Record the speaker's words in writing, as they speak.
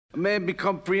A man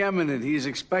become preeminent, he is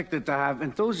expected to have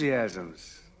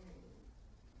enthusiasms.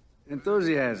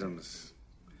 Enthusiasms.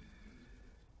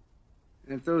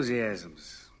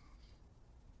 Enthusiasms.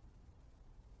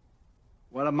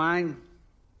 What are mine?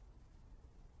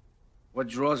 What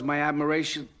draws my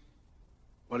admiration?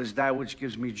 What is that which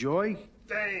gives me joy?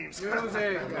 James.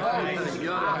 Music.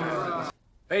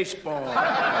 Baseball.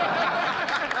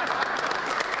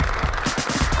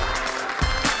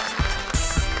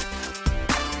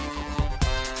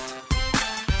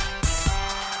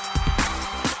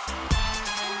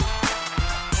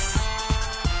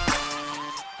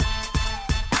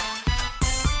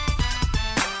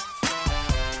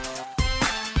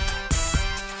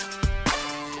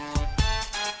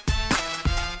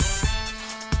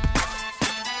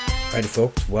 Alrighty,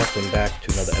 folks, welcome back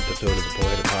to another episode of the Pull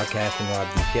Hitter Podcast. I'm Rob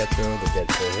DiPietro, the Dead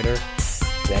Pull Hitter.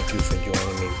 Thank you for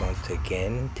joining me once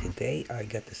again. Today, I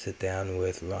got to sit down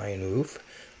with Ryan Roof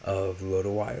of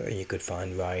RotoWire, and you could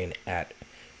find Ryan at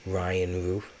Ryan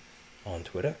Roof on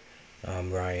Twitter.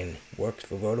 Ryan works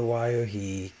for RotoWire.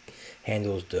 He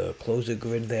handles the closer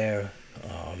grid there,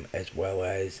 as well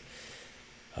as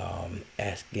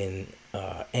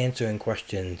answering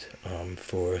questions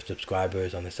for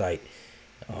subscribers on the site.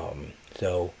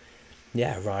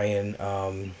 Ryan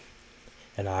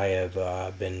and I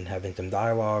have been having some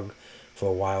dialogue for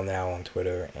a while now on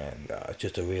Twitter, and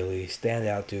just a really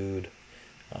standout dude,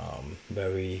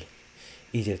 very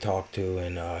easy to talk to,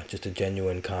 and just a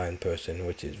genuine, kind person,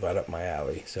 which is right up my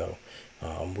alley. So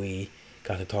we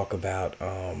got to talk about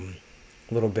a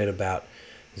little bit about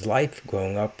his life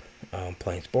growing up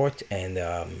playing sports, and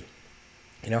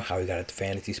how he got into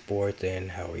fantasy sports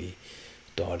and how he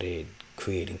started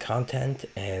creating content,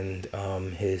 and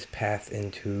his path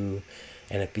into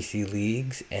NFBC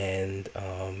leagues, and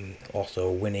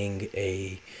also winning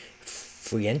a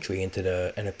free entry into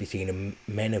the NFBC in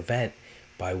a main event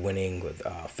by winning with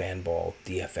Fanball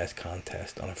DFS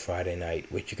contest on a Friday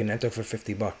night, which you can enter for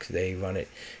 $50. They run it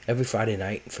every Friday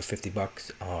night for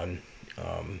 $50 on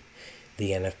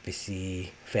the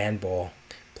NFBC Fanball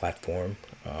platform.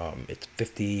 It's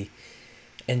 50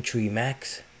 entry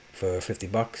max for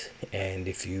 $50, and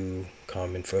if you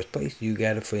come in first place, you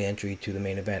get a free entry to the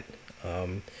main event,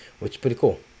 which is pretty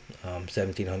cool.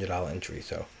 $1,700 entry.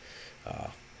 So,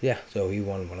 so he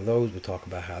won one of those. We'll talk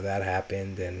about how that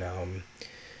happened, and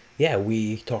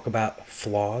we talk about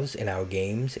flaws in our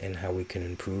games and how we can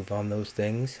improve on those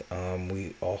things.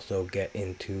 We also get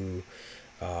into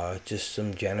just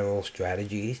some general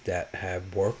strategies that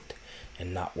have worked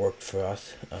and not worked for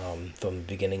us from the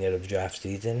beginning of the draft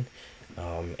season.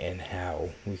 And how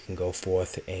we can go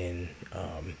forth in,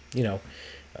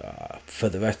 for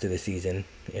the rest of the season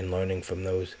in learning from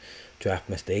those draft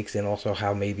mistakes, and also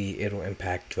how maybe it'll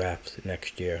impact drafts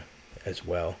next year as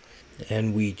well.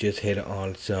 And we just hit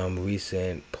on some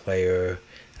recent player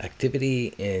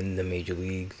activity in the major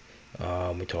leagues.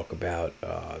 We talk about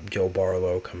Joe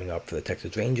Barlow coming up for the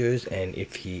Texas Rangers, and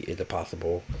if he is a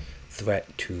possible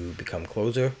threat to become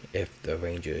closer if the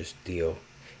Rangers deal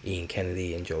Ian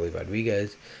Kennedy and Joely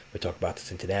Rodriguez. We talk about the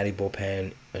Cincinnati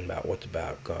bullpen and about what's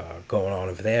going on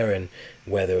over there, and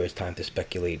whether it's time to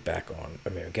speculate back on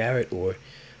Amir Garrett or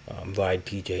ride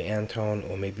TJ Antone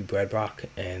or maybe Brad Rock.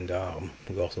 And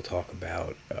we also talk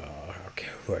about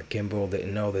how Kimbrel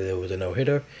didn't know that there was a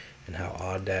no-hitter, and how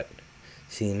odd that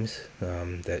seems,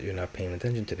 that you're not paying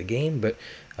attention to the game. But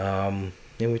then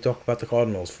we talk about the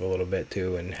Cardinals for a little bit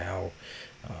too, and how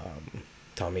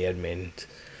Tommy Edmonds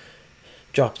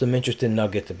dropped some interesting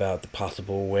nuggets about the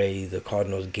possible way the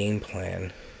Cardinals game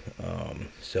plan.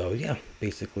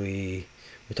 Basically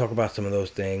we talk about some of those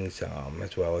things,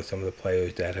 as well as some of the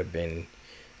players that have been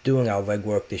doing our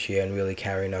legwork this year and really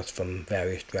carrying us from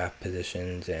various draft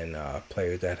positions, and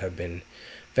players that have been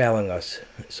failing us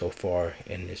so far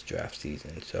in this draft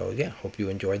season. So hope you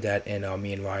enjoyed that. And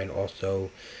me and Ryan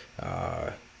also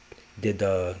did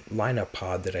the lineup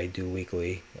pod that I do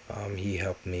weekly. He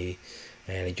helped me,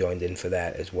 and he joined in for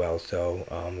that as well. So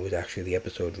it was actually the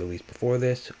episode released before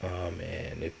this,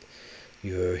 and if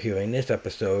you're hearing this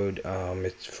episode,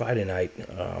 it's Friday night.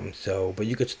 But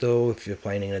you could still, if you're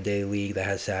playing in a day league that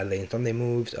has Saturday and Sunday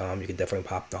moves, you could definitely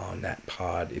pop on that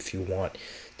pod if you want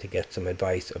to get some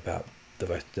advice about the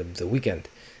rest of the weekend.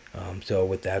 So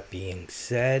with that being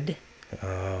said,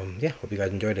 hope you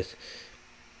guys enjoyed this.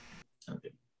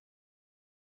 Okay.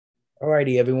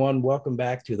 Alrighty, everyone. Welcome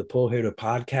back to the Pull Hitter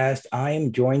Podcast. I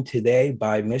am joined today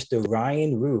by Mr.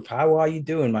 Ryan Roof. How are you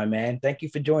doing, my man? Thank you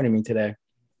for joining me today.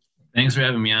 Thanks for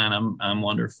having me on. I'm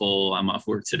wonderful. I'm off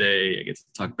work today. I get to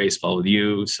talk baseball with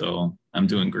you, so I'm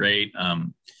doing great.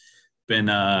 been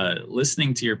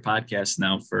listening to your podcast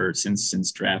now for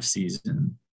since draft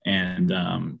season,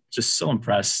 and just so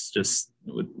impressed just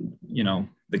with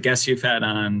the guests you've had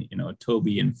on,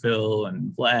 Toby and Phil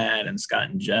and Vlad and Scott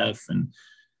and Jeff, and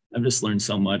I've just learned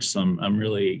so much. So I'm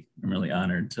really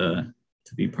honored to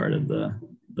be part of the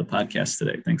podcast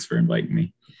today. Thanks for inviting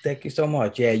me. Thank you so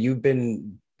much. Yeah, you've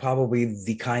been probably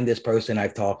the kindest person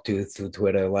I've talked to through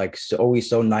Twitter. Like, always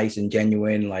so nice and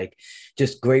genuine, like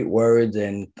just great words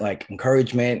and like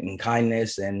encouragement and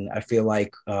kindness. And I feel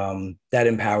like that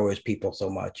empowers people so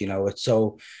much. It's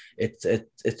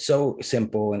so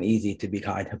simple and easy to be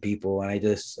kind to people. And I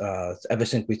just ever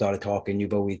since we started talking,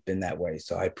 you've always been that way.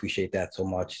 So I appreciate that so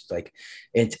much.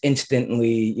 It's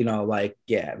instantly, like,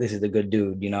 yeah, this is a good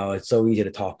dude. It's so easy to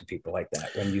talk to people like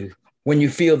that when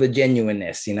you feel the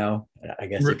genuineness, I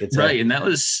guess you could say. Right. And it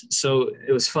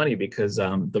was funny because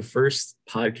the first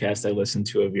podcast I listened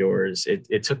to of yours,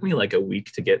 it took me like a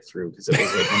week to get through because it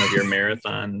was like one of your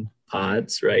marathon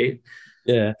pods, right?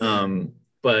 Yeah.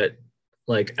 But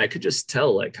like I could just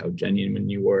tell like how genuine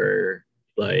you were.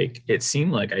 Like it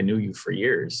seemed like I knew you for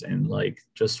years, and like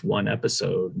just one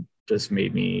episode just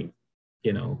made me,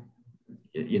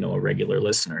 a regular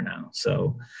listener now.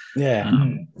 So yeah,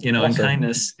 awesome. And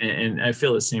kindness, and I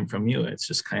feel the same from you. It's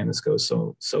just kindness goes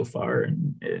so far,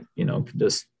 and it,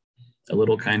 just a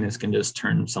little kindness can just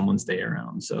turn someone's day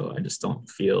around. So I just don't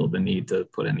feel the need to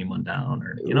put anyone down,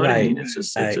 or what I mean. It's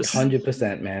just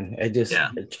 100%, man. It's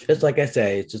just like I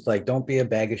say, it's just like, don't be a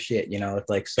bag of shit. It's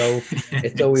like, so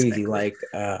it's so exactly. Easy. Like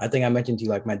I think I mentioned to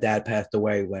you, like my dad passed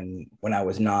away when I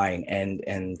was 9,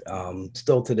 and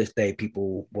still to this day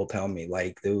people will tell me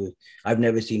like I've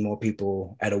never seen more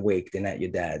people at a wake than at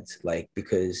your dad's, like,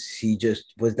 because he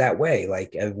just was that way.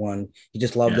 Like he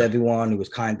just loved everyone. He was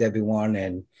kind to everyone,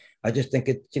 and I just think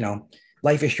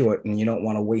life is short, and you don't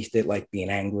want to waste it like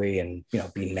being angry and,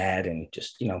 being mad, and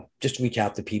just reach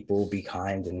out to people, be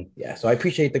kind. And yeah, so I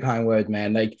appreciate the kind words,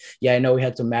 man. Like, yeah, I know we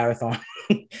had some marathon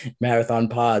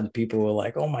pods. People were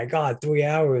like, oh my God, 3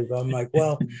 hours. I'm like,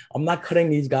 well, I'm not cutting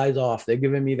these guys off. They're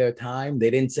giving me their time. They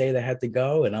didn't say they had to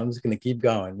go, and I'm just going to keep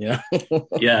going,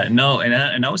 Yeah, no.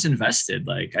 And I was invested.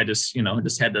 Like, I just,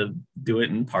 just had to do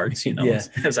it in parts,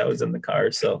 as I was in the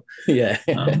car. So yeah.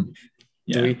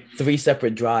 Yeah. Three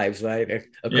separate drives, right?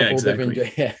 A couple different.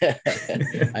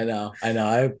 I know.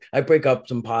 I break up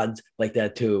some pods like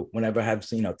that too. Whenever I have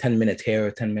 10 minutes here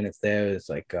or 10 minutes there, it's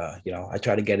like I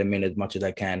try to get them in as much as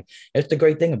I can. It's the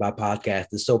great thing about podcasts.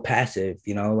 It's so passive,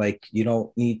 like you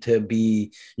don't need to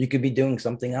be. You could be doing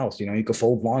something else. You could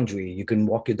fold laundry. You can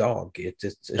walk your dog.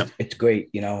 It's great.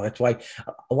 That's why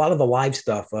a lot of the live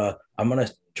stuff I'm gonna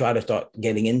try to start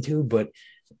getting into, but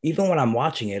even when I'm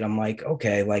watching it, I'm like,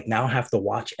 okay, like now I have to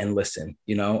watch and listen,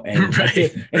 and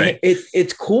right.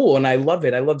 It's cool. And I love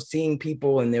it. I love seeing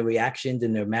people and their reactions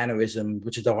and their mannerism,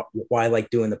 which is why I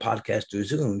like doing the podcast through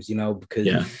Zooms, because,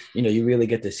 you really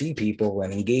get to see people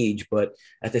and engage. But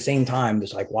at the same time,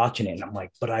 just like watching it, and I'm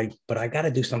like, but I got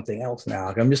to do something else now.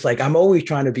 Like, I'm just like, I'm always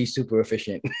trying to be super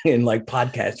efficient, and like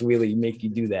podcasts really make you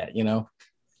do that,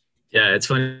 Yeah, it's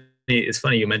funny. It's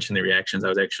funny you mentioned the reactions. I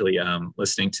was actually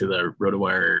listening to the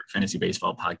RotoWire Fantasy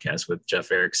Baseball podcast with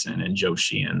Jeff Erickson and Joe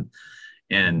Sheehan,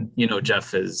 and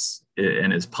Jeff is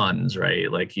and his puns,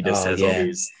 right? Like he just has all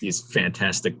these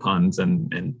fantastic puns,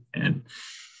 and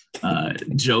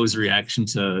Joe's reaction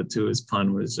to his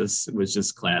pun was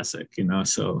just classic,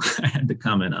 So I had to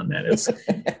comment on that.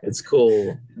 It's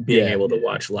cool being able to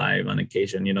watch live on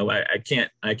occasion. I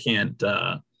can't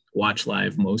watch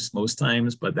live most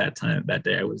times, but that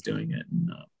day I was doing it.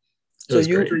 And, so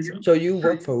you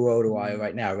work for RotoWire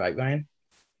right now, right, Ryan?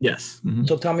 Yes. Mm-hmm.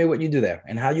 So tell me what you do there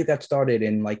and how you got started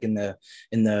in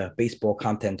the baseball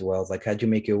content world. Like, how'd you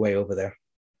make your way over there?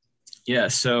 Yeah.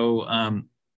 So, I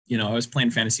was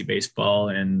playing fantasy baseball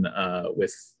and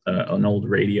with an old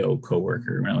radio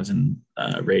coworker when I was in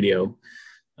radio.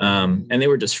 And they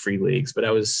were just free leagues, but I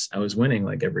was winning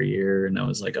like every year, and I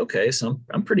was like, okay, so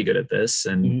I'm pretty good at this.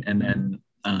 And then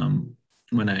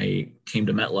when I came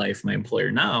to MetLife, my employer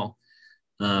now,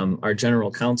 our general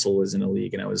counsel was in a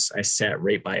league, and I sat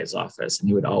right by his office, and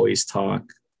he would always talk,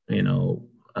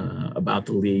 about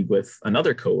the league with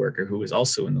another coworker who was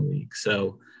also in the league.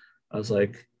 So I was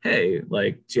like, hey,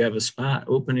 like, do you have a spot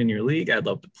open in your league? I'd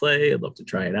love to play. I'd love to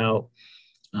try it out.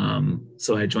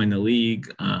 So I joined the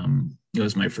league. It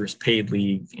was my first paid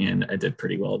league, and I did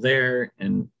pretty well there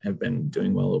and have been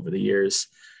doing well over the years.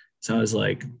 So I was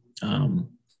like,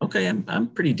 okay, I'm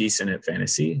pretty decent at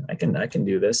fantasy. I can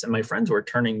do this. And my friends were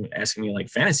asking me like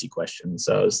fantasy questions.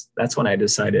 So that's when I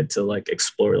decided to like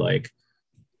explore like,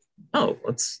 oh,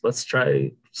 let's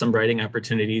try some writing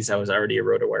opportunities. I was already a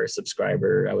RotoWire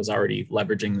subscriber. I was already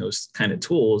leveraging those kind of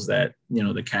tools that, you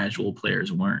know, the casual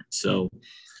players weren't. So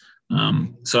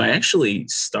I actually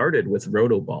started with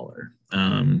RotoBaller.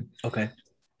 Okay.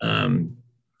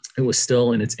 It was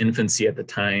still in its infancy at the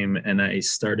time, and I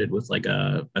started with like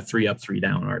a 3-up,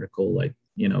 3-down article, like,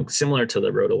 you know, similar to the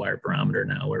RotoWire Barometer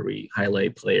now, where we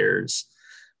highlight players.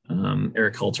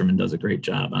 Eric Halterman does a great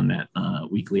job on that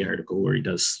weekly article where he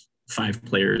does 5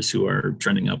 players who are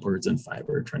trending upwards and 5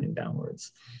 are trending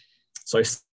downwards. So I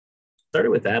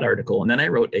started with that article, and then I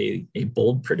wrote a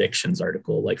bold predictions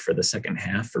article, like for the second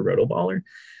half for RotoBaller.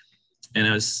 And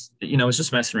I was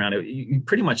just messing around. You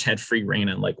pretty much had free reign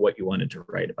on like what you wanted to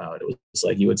write about. It was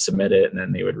like you would submit it and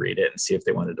then they would read it and see if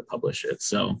they wanted to publish it.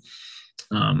 So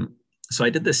I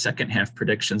did this second half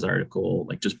predictions article,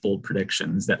 like just bold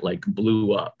predictions that like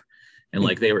blew up, and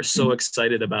like they were so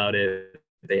excited about it.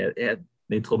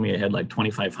 They told me it had like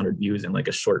 2,500 views in like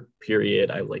a short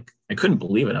period. I couldn't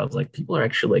believe it. I was like, people are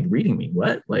actually like reading me.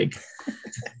 What? Like,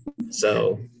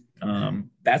 so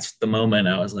that's the moment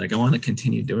I was like, I want to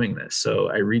continue doing this. So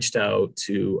I reached out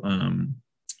to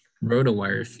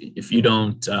RotoWire. If you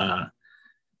don't,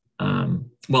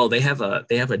 well, they have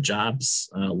a jobs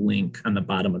link on the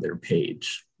bottom of their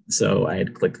page. So I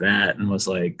had clicked that and was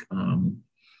like,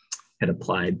 had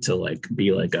applied to like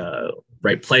be like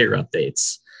write player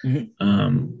updates.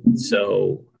 Mm-hmm.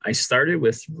 So I started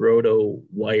with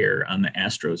RotoWire on the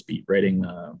Astros beat, writing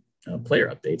player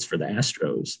updates for the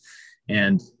Astros.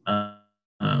 And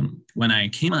when I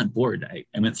came on board, I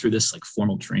went through this like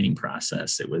formal training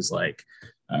process. It was like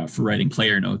for writing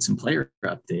player notes and player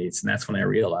updates. And that's when I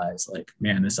realized, like,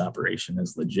 man, this operation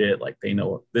is legit. Like, they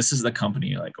know this is the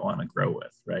company like I want to grow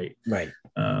with. Right. Right.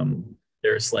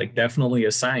 There's like definitely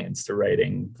a science to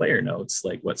writing player notes,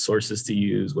 like what sources to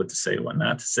use, what to say, what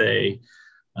not to say.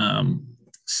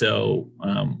 So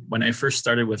when I first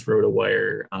started with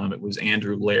RotoWire, it was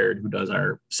Andrew Laird, who does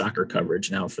our soccer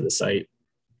coverage now for the site,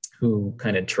 who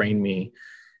kind of trained me,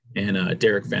 and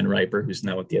Derek Van Riper, who's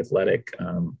now with The Athletic.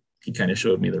 He kind of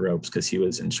showed me the ropes because he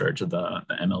was in charge of the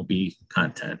MLB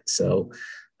content. So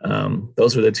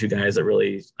those were the 2 guys that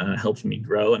really helped me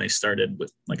grow. And I started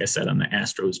with, like I said, on the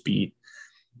Astros beat,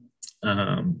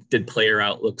 did player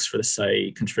outlooks for the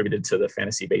site, contributed to the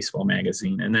Fantasy Baseball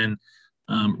magazine, and then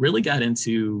really got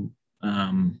into,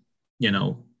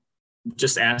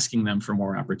 just asking them for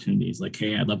more opportunities. Like,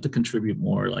 hey, I'd love to contribute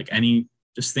more. Like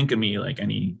just think of me like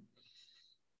anytime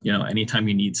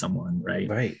you need someone. Right.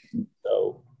 Right.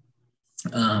 So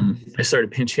I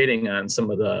started pinch hitting on some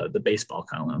of the baseball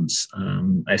columns.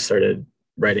 I started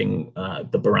writing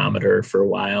the Barometer for a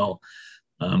while.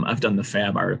 I've done the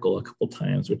Fab article a couple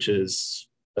times, which is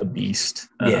a beast.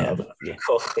 Yeah.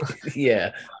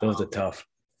 Yeah. Those are tough.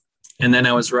 And then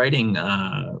I was writing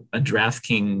a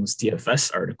DraftKings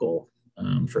DFS article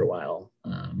for a while.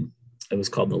 It was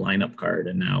called The Lineup Card,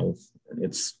 and now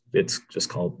it's just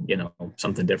called,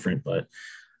 something different. But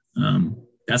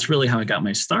that's really how I got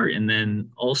my start. And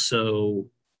then also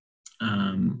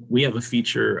we have a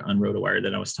feature on RotoWire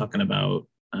that I was talking about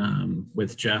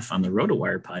with Jeff on the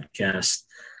RotoWire podcast.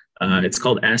 It's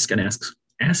called Ask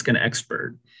an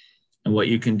Expert. And what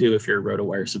you can do if you're a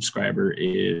RotoWire subscriber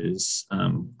is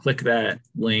click that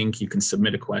link. You can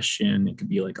submit a question. It could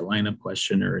be like a lineup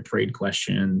question or a trade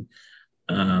question.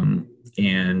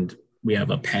 And we have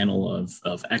a panel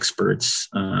of experts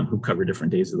who cover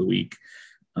different days of the week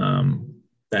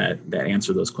that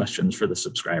answer those questions for the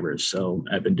subscribers. So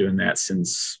I've been doing that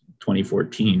since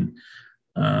 2014.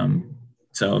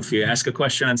 So if you ask a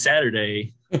question on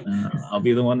Saturday, I'll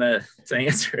be the one to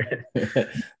answer it.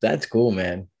 That's cool,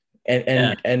 man.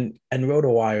 And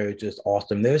RotoWire is just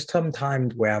awesome. There's some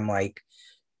times where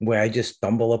I just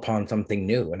stumble upon something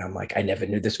new and I'm like, I never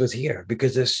knew this was here,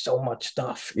 because there's so much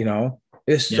stuff,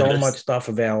 there's so much stuff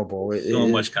available. So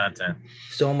much content,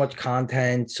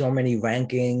 so many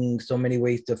rankings, so many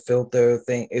ways to filter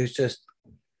things. It's just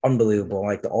unbelievable.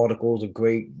 Like, the articles are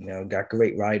great, got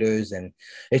great writers, and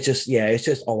it's just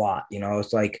a lot,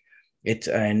 it's like,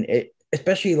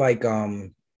 especially like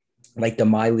the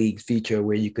My League feature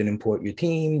where you can import your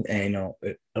team, and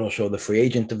it'll show the free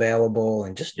agent available,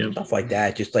 and just stuff like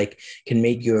that. Just like can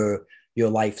make your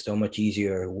life so much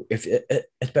easier,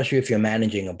 especially if you're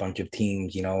managing a bunch of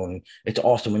teams, and it's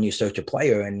awesome when you search a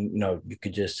player and you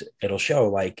could it'll show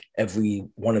like every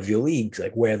one of your leagues,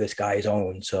 like where this guy is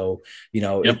owned. So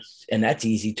and that's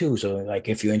easy too. So like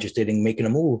if you're interested in making a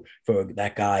move for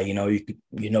that guy, you could,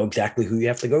 exactly who you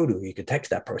have to go to. You could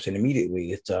text that person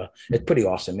immediately. It's pretty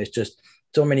awesome. It's just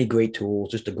so many great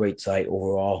tools, just a great site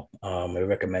overall. I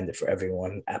recommend it for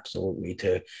everyone, absolutely,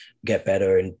 to get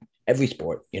better every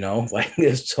sport, like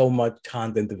there's so much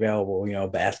content available,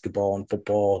 basketball and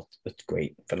football. It's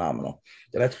great, phenomenal.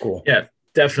 So that's cool. Yeah,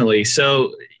 definitely.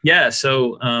 So, yeah.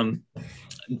 So,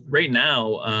 right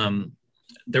now,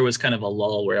 there was kind of a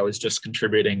lull where I was just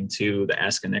contributing to the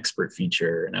Ask an Expert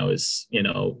feature. And I was,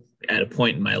 at a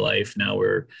point in my life now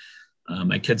where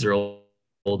my kids are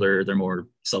older, they're more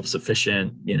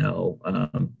self-sufficient,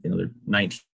 they're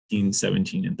 19,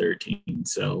 17, and 13.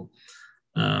 So,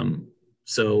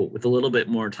 so with a little bit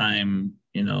more time,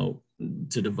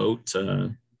 to devote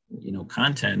to,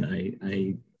 content,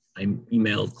 I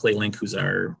emailed Clay Link, who's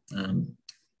our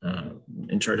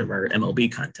in charge of our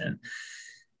MLB content.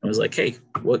 I was like, hey,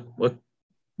 what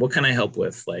can I help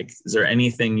with? Like, is there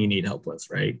anything you need help with?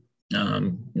 Right.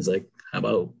 He's like, how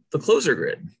about the closer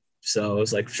grid? So I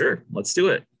was like, sure, let's do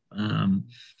it.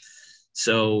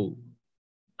 So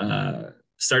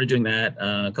started doing that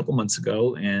a couple months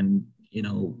ago, and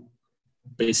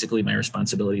basically my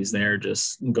responsibilities there,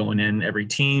 just going in every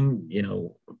team,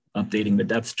 updating the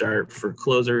depth chart for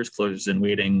closers and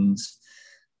waitings.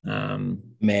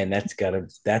 Man, that's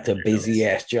a busy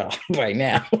ass job right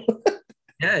now.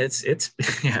 Yeah, it's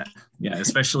yeah,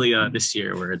 especially this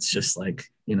year where it's just like,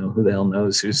 who the hell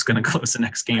knows who's going to close the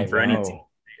next game for any team.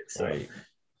 So. Right.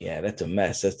 Yeah, that's a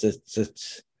mess.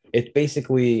 It's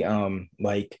basically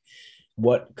like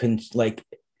what can, like,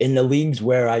 in the leagues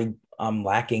where I'm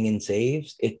lacking in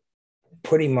saves, it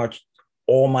pretty much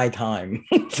all my time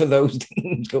for those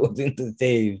teams goes into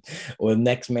saves or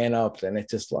next man ups, and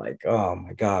it's just like, oh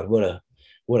my God, what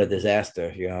a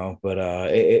disaster, But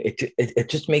it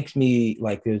just makes me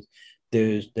like,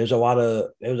 there was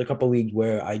a couple leagues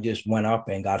where I just went up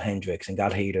and got Hendricks and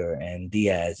got Hader and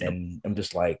Diaz, and I'm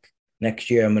just like, next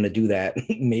year I'm gonna do that.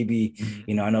 Maybe,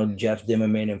 I know Jeff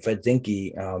Zimmerman and Fred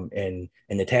Zinke in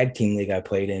the tag team league I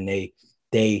played in, they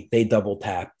double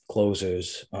tap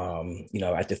closers,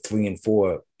 at the 3 and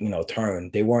 4, turn.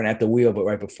 They weren't at the wheel, but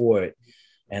right before it.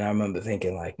 And I remember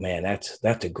thinking, like, man, that's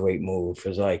a great move.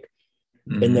 It's like,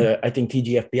 I think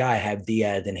TGFBI I have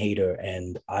Diaz and Hader,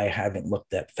 and I haven't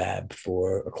looked at Fab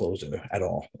for a closer at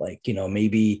all. Like,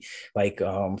 maybe like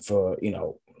for,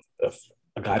 if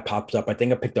a guy pops up, I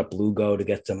think I picked up Lugo to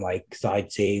get some like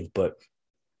side saves, but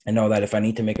I know that if I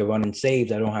need to make a run in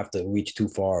saves, I don't have to reach too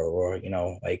far or,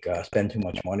 spend too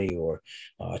much money or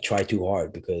try too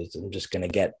hard, because I'm just going to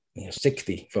get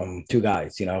 60 from two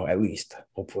guys, at least,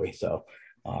 hopefully. So,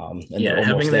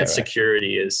 having that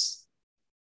security is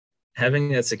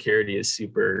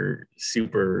super,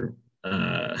 super,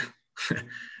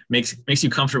 makes you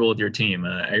comfortable with your team.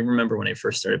 I remember when I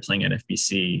first started playing at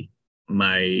FBC,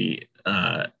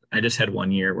 I just had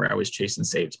 1 year where I was chasing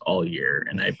saves all year,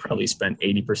 and I probably spent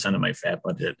 80% of my fat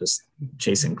budget just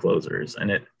chasing closers. And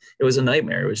it was a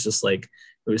nightmare. It was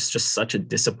just such a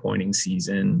disappointing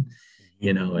season,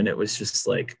 and it was just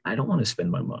like, I don't want to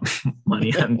spend my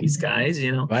money on these guys,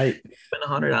 Right. Spend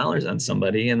 $100 on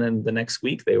somebody, and then the next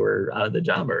week they were out of the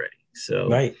job already. So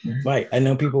right. I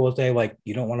know people will say, like,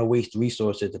 you don't want to waste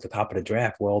resources at the top of the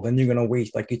draft. Well, then you're going to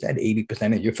waste, like you said,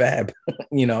 80% of your fab.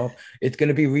 It's going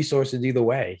to be resources either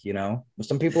way.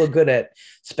 Some people are good at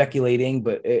speculating,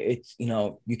 but it's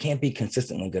you can't be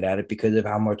consistently good at it because of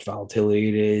how much volatility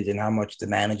it is and how much the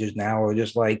managers now are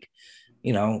just like,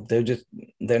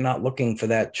 they're not looking for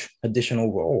that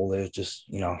additional role. They're just,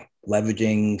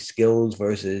 leveraging skills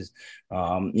versus,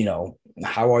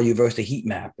 how are you versus a heat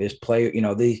map? Is player,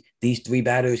 these three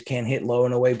batters can't hit low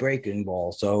and away breaking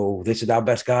ball. So this is our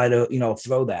best guy to,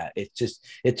 throw that. It's just,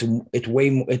 it's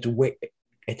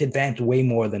advanced way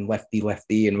more than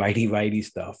lefty and righty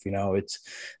stuff.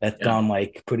 That's gone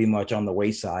like pretty much on the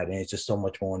wayside, and it's just so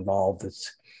much more involved.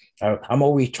 I'm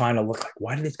always trying to look like,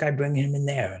 why did this guy bring him in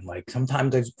there? And like,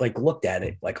 sometimes I've like looked at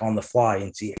it like on the fly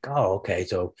and see, like, oh, okay,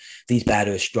 so these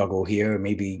batters struggle here.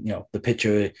 Maybe, the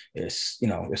pitcher is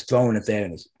throwing it there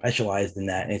and is specialized in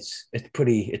that. And it's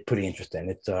pretty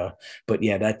interesting. But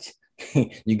yeah, that's,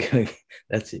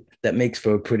 that makes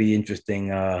for a pretty interesting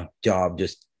job,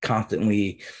 just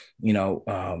constantly,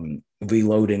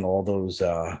 reloading all those,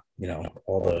 all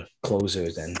the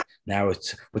closers. And now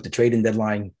it's with the trading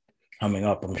deadline coming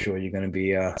up, I'm sure you're going to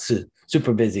be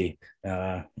super busy.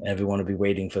 Everyone will be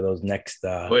waiting for those next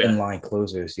inline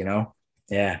closers,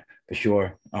 Yeah, for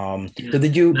sure. So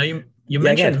did you... Now you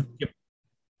mentioned...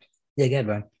 Yeah, go ahead,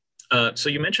 man. So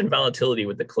you mentioned volatility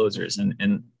with the closers,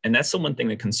 and that's the one thing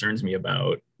that concerns me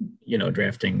about,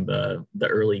 drafting the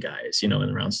early guys, in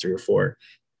the rounds 3 or 4,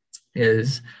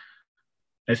 is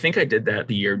I think I did that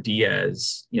the year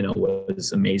Diaz,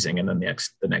 was amazing. And then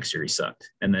the next year he sucked.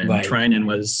 And then Treinen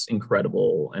was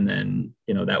incredible. And then,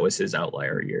 that was his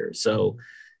outlier year. So,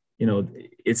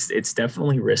 it's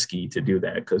definitely risky to do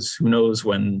that, because who knows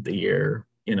when the year,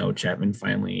 Chapman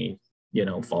finally,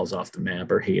 falls off the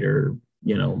map, or Hader,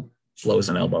 blows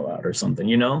an elbow out or something,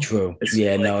 True. It's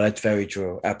Yeah, like, no, that's very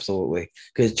true. Absolutely.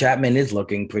 Because Chapman is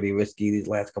looking pretty risky these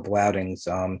last couple outings.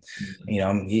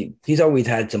 He's always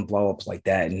had some blowups like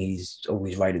that, and he's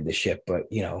always righted the ship. But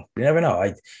you never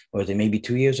know. Was it maybe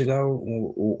 2 years ago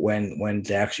when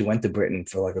they actually went to Britain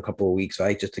for like a couple of weeks,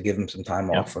 right, just to give him some time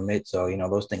yeah, off from it. So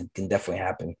those things can definitely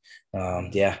happen.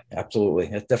 Yeah, absolutely.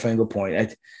 That's definitely a good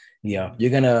point. You're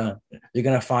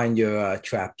gonna find your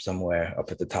trap somewhere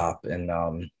up at the top, and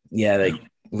yeah, yeah, like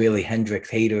really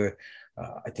Hendricks, Hader.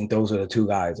 I think those are the two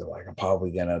guys that like are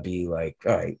probably gonna be like,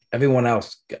 all right. Everyone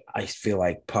else, I feel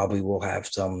like probably will have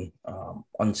some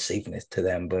unsafeness to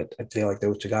them, but I feel like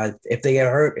those two guys, if they get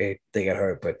hurt, they get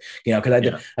hurt. But because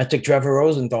yeah, I took Trevor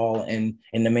Rosenthal in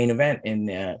the main event in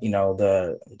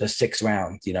the sixth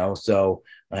round, so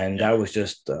and yeah, that was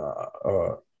just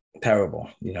terrible.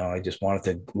 I just wanted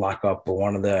to lock up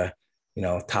one of the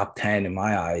top 10 in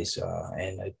my eyes.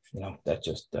 And that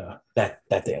just that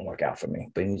didn't work out for me.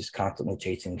 But you're just constantly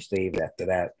chasing Steve after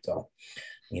that. So,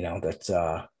 that's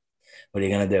what are you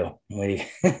gonna do?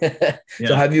 So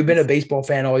yeah. have you been a baseball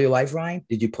fan all your life, Ryan?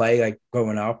 Did you play like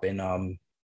growing up? And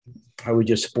how was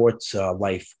your sports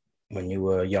life when you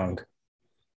were young?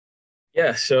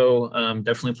 Yeah, so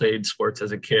definitely played sports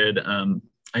as a kid.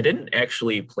 I didn't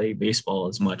actually play baseball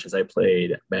as much as I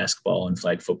played basketball and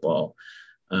flag football.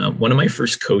 One of my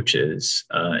first coaches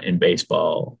in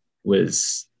baseball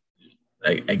was,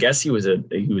 I guess he was a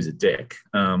dick.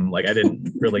 Like, I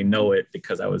didn't really know it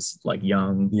because I was like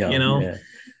young, Young, yeah.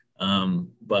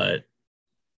 but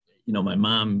my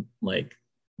mom like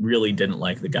really didn't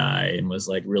like the guy and was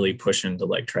like really pushing to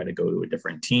like try to go to a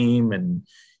different team. And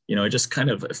it just kind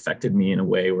of affected me in a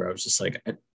way where I was just like,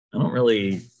 I don't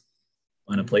really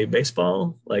want to play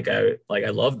baseball. I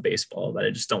love baseball, but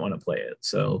I just don't want to play it.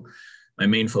 So my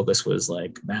main focus was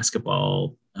like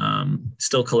basketball.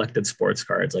 Still collected sports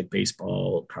cards, like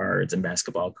baseball cards and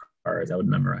basketball cards. I would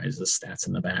memorize the stats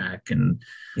in the back, and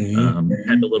Mm-hmm.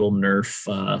 had the little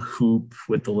Nerf hoop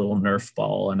with the little Nerf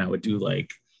ball, and I would do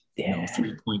like Yeah.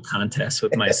 3-point contests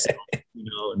with myself,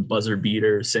 and buzzer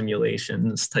beater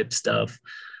simulations type stuff.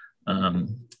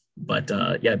 But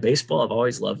yeah, baseball, I've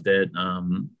always loved it.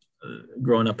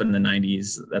 Growing up in the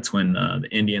 90s, that's when the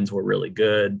Indians were really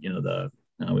good.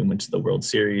 We went to the World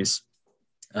Series.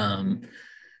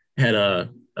 Had a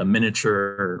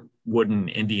miniature wooden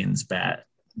Indians bat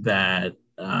that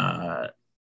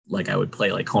like I would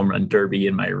play like home run derby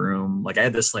in my room. Like, I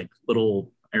had this like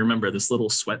I remember this little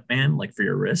sweatband like for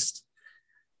your wrist.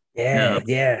 Yeah,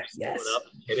 yeah, Just pull it yes. up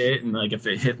and hit it, and like if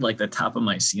it hit like the top of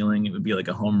my ceiling, it would be like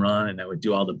a home run, and I would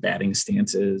do all the batting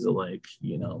stances, like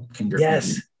Ken Griffey.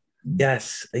 Yes.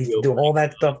 Yes, I used to do all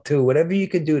that stuff too. Whatever you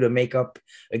could do to make up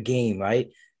a game,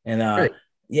 right? And Right.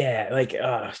 yeah, like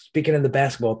speaking of the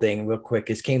basketball thing, real quick,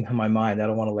 it came to my mind. I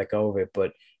don't want to let go of it,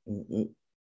 but I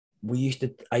used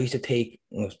to take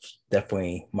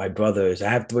definitely my brothers. I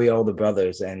have three older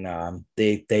brothers, and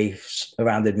they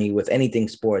surrounded me with anything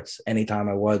sports anytime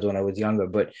when I was younger.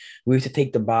 But we used to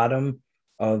take the bottom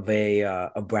of a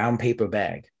brown paper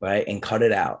bag, right, and cut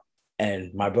it out,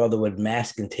 and my brother would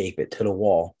mask and tape it to the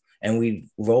wall, and we'd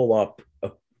roll up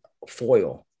a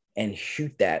foil and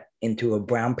shoot that into a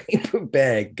brown paper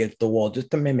bag against the wall just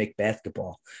to mimic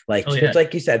basketball. Like Oh just yeah.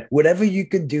 like you said, whatever you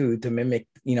could do to mimic,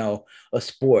 a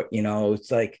sport,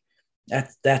 it's like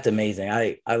that's amazing.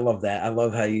 I love that. I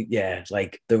love how it's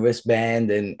like the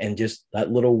wristband and just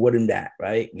that little wooden bat,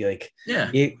 right? You're like, Yeah.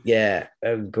 yeah,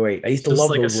 that was great. I used to Just love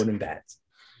like those wooden bats.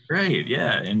 right.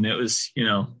 Yeah. And it was,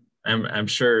 I'm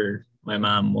sure my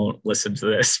mom won't listen to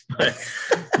this, but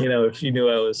if she knew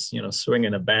I was,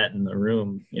 swinging a bat in the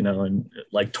room, and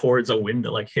like towards a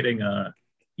window, like hitting a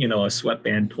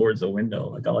sweatband towards a window,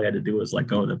 like all I had to do was let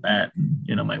go of the bat,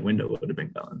 and my window would have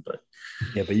been gone. But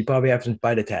Yeah, but you probably have some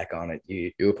fight attack on it.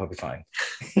 You were probably fine.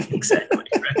 exactly.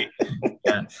 Right.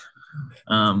 Yeah.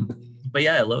 Um, but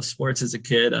yeah, I love sports as a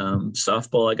kid.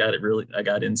 Softball, I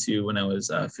got into when I was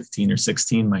 15 or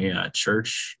 16. My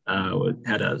church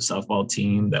had a softball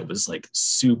team that was like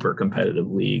super competitive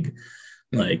league.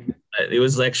 Hmm. Like, it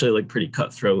was actually like pretty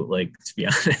cutthroat, like, to be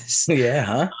honest. Yeah,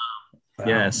 huh?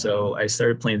 Yeah. Wow. So I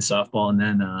started playing softball, and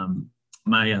then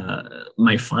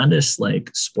my fondest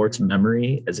like sports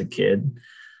memory as a kid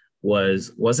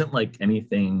wasn't like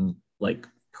anything like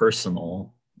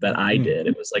personal that I Hmm. did.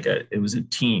 It was a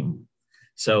team.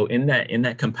 So in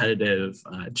that competitive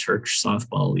church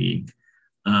softball league,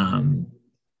 um,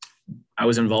 I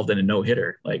was involved in a no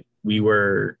hitter. Like, we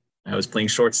were I was playing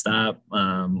shortstop.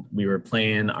 We were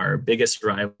playing our biggest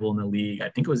rival in the league. I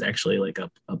think it was actually like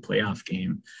a playoff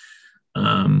game.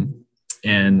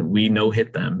 And we no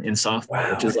hit them in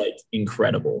softball, which is like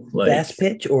incredible. Like fast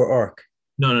pitch or arc?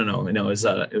 No. It was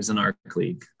an arc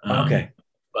league. Okay.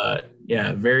 But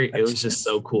yeah, it was just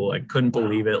so cool. I couldn't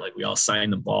believe it. Like we all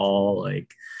signed the ball.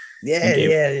 Like Yeah.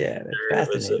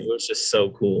 it was just so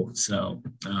cool. So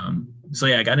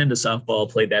yeah, I got into softball,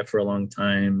 played that for a long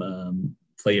time.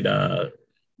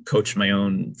 Coached my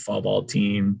own fall ball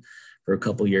team for a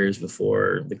couple years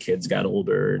before the kids got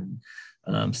older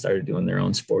and started doing their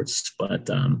own sports. But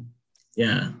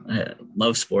yeah, I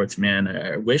love sports, man.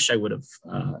 I wish I would have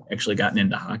actually gotten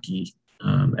into hockey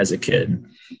as a kid.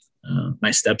 My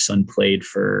stepson played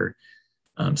for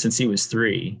since he was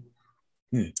 3.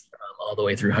 All the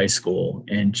way through high school,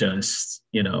 and just,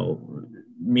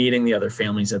 meeting the other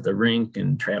families at the rink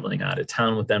and traveling out of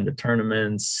town with them to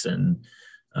tournaments. And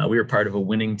we were part of a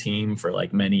winning team for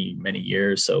like many, many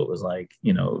years. So it was like,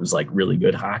 it was like really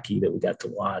good hockey that we got to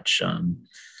watch.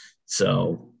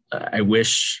 So I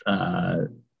wish I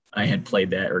had played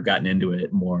that or gotten into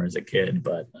it more as a kid,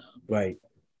 but right.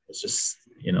 It's just,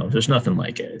 there's nothing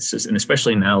like it. It's just, and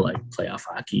especially now, like playoff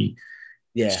hockey,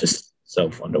 it's just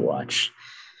so fun to watch.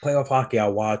 Playoff hockey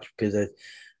I'll watch because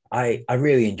I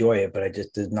really enjoy it, but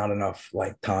there's not enough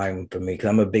like time for me because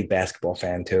I'm a big basketball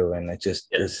fan too, and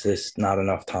there's just not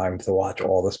enough time to watch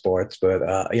all the sports. But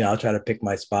I'll try to pick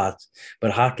my spots.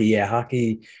 But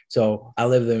hockey. So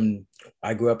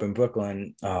I grew up in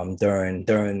Brooklyn.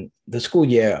 During the school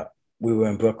year, we were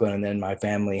in Brooklyn, and then my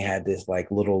family had this like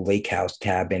little lake house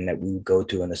cabin that we would go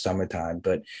to in the summertime.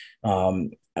 But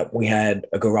we had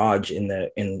a garage in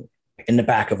the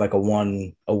back of like a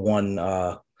one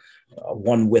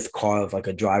width car of like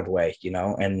a driveway,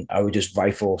 and I would just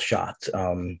rifle shots,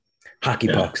 hockey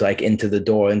pucks like into the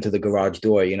garage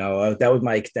door. That was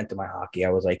my extent to my hockey.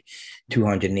 I was like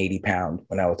 280 pounds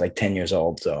when I was like 10 years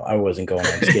old, so I wasn't going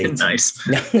on skates. Nice.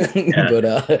 But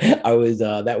I was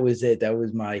that was it. That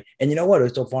was my, and you know what? It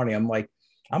was so funny.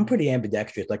 I'm pretty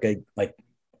ambidextrous.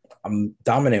 I'm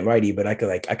dominant righty, but I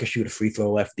could shoot a free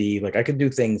throw lefty. Like I could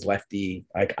do things lefty.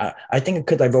 Like I think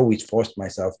because I've always forced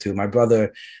myself to. My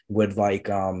brother would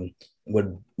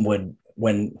would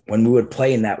when we would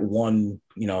play in that one,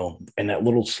 in that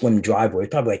little slim driveway,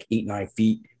 probably like 8-9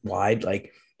 feet wide.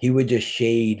 Like he would just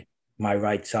shade my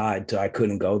right side so I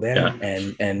couldn't go there. Yeah.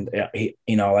 And he,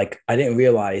 like I didn't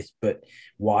realize, but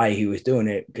why he was doing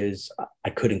it because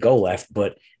I couldn't go left.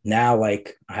 But now,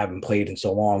 like I haven't played in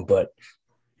so long, but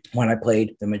when I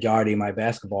played the majority of my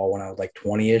basketball when I was like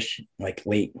 20-ish, like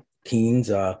late teens,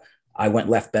 I went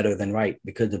left better than right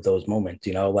because of those moments.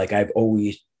 Like I've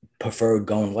always preferred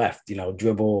going left,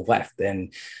 dribble left.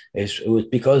 And it was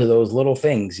because of those little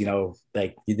things,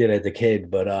 like you did as a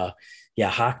kid. But yeah,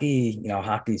 hockey,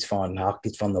 hockey's fun.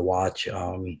 Hockey's fun to watch.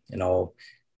 The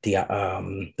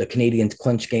Canadians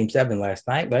clinched Game 7 last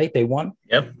night, right? They won.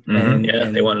 Yep. Mm-hmm.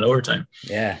 And they won in overtime.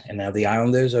 Yeah. And now the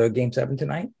Islanders are Game 7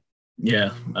 tonight.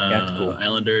 Yeah, that's cool.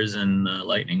 Islanders and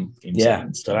Lightning. Game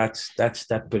 7, so that's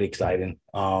pretty exciting.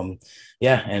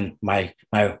 Yeah, and my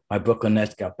Brooklyn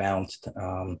Nets got bounced.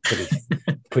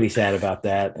 Pretty sad about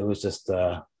that. It was just,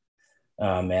 man.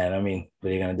 I mean,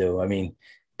 what are you gonna do? I mean,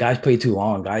 guys play too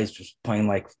long. Guys just playing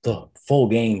like the full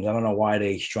games. I don't know why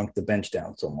they shrunk the bench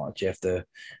down so much after,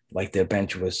 like, their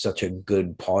bench was such a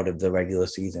good part of the regular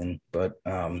season. But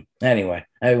anyway,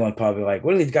 everyone's probably like,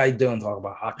 "What are these guys doing? Talking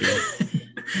about hockey."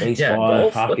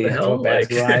 Baseball, hockey,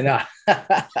 basketball. I know.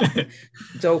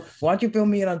 So why don't you fill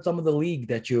me in on some of the league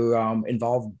that you're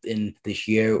involved in this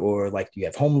year, or like you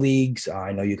have home leagues?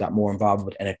 I know you got more involved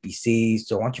with NFBC.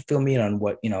 So why don't you fill me in on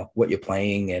what you're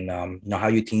playing and how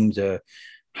your teams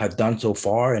have done so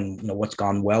far, and what's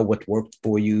gone well, what worked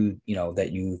for you,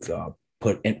 that you've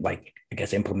put in, like I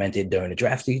guess implemented during the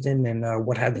draft season, and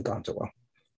what hasn't gone so well.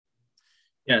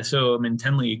 Yeah, so I'm in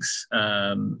 10 leagues, 8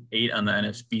 on the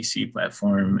NFBC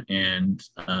platform, and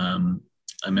I'm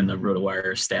in the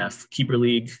RotoWire staff keeper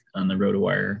league on the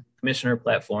RotoWire commissioner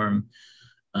platform,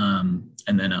 and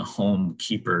then a home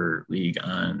keeper league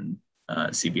on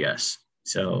CBS.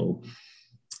 So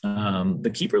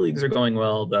the keeper leagues are going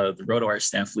well. The RotoWire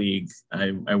staff league,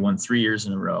 I won 3 years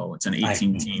in a row. It's an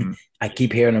 18 team. I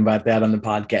keep hearing about that on the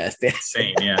podcast.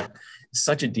 Same, yeah.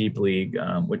 Such a deep league,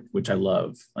 which I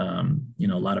love.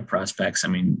 A lot of prospects. I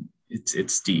mean,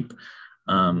 it's deep.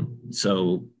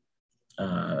 So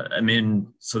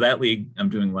that league I'm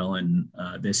doing well in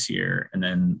this year. And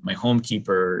then my home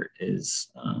keeper is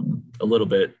a little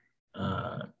bit,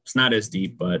 it's not as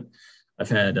deep, but I've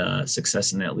had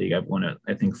success in that league. I've won it,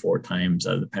 I think, 4 times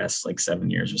out of the past like 7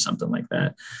 years or something like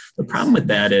that. The problem with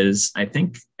that is I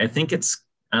think it's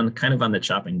on kind of on the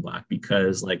chopping block,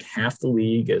 because like half the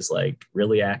league is like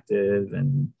really active,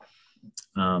 and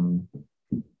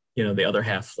the other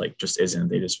half like just isn't.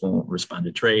 They just won't respond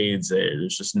to trades.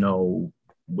 There's just no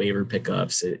waiver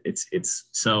pickups. It's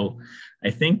so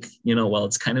I think, while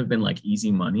it's kind of been like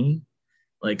easy money,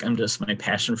 like my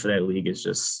passion for that league is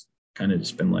just kind of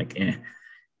just been like,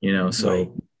 so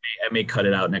Right. I may cut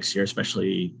it out next year,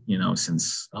 especially,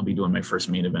 since I'll be doing my first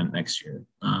main event next year.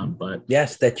 But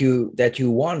Yes, that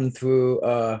you won through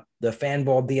the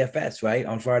Fanball DFS, right,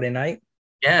 on Friday night.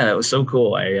 yeah, it was so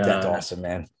cool. That's awesome,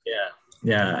 man.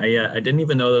 Yeah. I didn't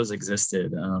even know those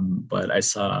existed. But I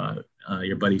saw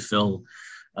your buddy Phil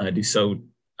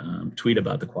tweet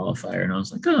about the qualifier, and I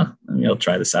was like, oh, I'll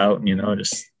try this out, and,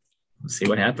 just see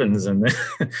what happens. And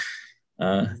then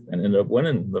and ended up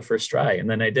winning the first try. And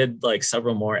then I did like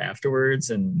several more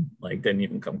afterwards, and like didn't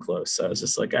even come close. So I was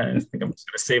just like, I think I'm just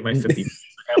gonna save my 50.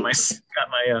 I got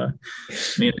my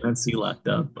main event C locked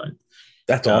up, but.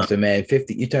 That's awesome, man.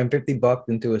 You turn $50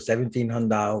 into a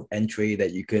 $1,700 entry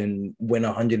that you can win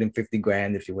 150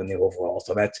 grand if you win the overall.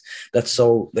 So that's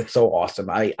so awesome.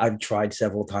 I've tried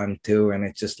several times too, and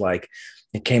it's just like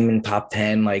it came in top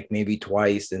 10 like maybe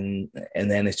twice, and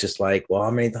then it's just like, well,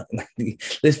 how many times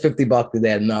this $50 is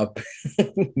adding up?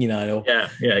 Yeah,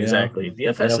 exactly.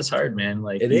 DFS is hard, man.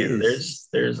 Like it is.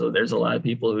 There's a lot of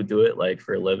people who do it like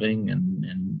for a living,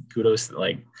 and kudos to,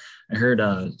 like, I heard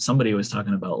somebody was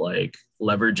talking about like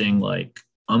leveraging like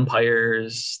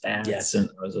umpires stats. Yes. And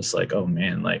I was just like, oh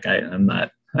man, like I'm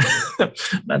not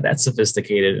not that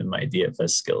sophisticated in my DFS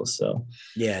skills. So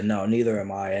yeah, no, neither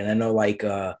am I. And I know like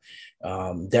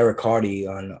Derek Hardy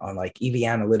on like EV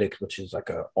Analytics, which is like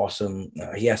a awesome.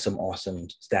 He has some awesome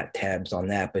stat tabs on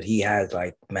that, but he has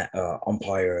like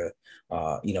umpire,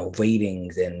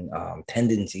 ratings and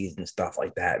tendencies and stuff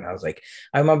like that. And I was like,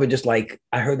 I remember just like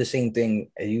I heard the same thing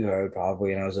as you heard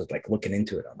probably, and I was just like looking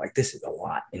into it. I'm like, this is a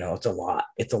lot. It's a lot.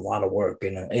 It's a lot of work.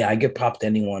 And yeah, I give props to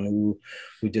anyone who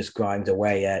just grinds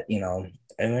away at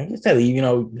And like I said, you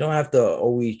don't have to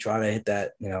always try to hit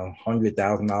that,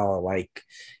 $100,000 like,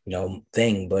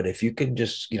 thing. But if you could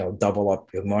just, double up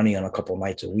your money on a couple of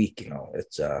nights a week,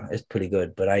 it's pretty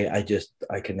good. But I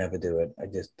could never do it.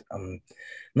 I'm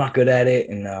not good at it.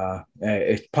 And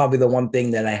it's probably the one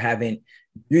thing that I haven't.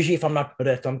 Usually if I'm not good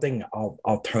at something,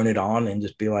 I'll turn it on and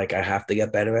just be like, I have to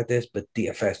get better at this. But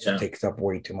DFS just takes up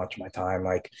way too much of my time.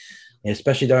 Like,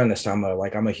 especially during the summer,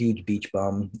 like I'm a huge beach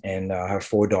bum, and I have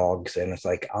 4 dogs, and it's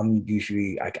like I'm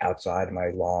usually like outside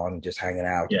my lawn just hanging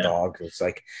out with dogs. It's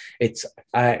like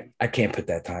I can't put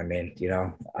that time in.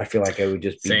 I feel like I would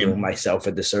just be doing myself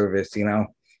a disservice.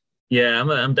 Yeah,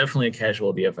 I'm definitely a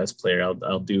casual DFS player.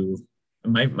 I'll do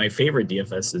my favorite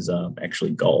DFS is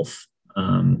actually golf.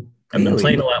 I've been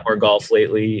playing a lot more golf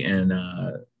lately, and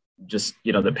just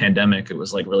the pandemic, it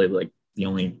was like really like the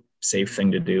only safe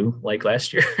thing to do, like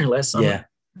last summer. Yeah.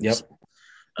 Yep.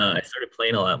 I started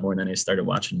playing a lot more, and then I started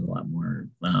watching a lot more.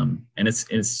 And it's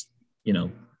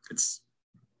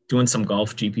doing some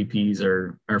golf GPPs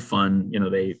are fun.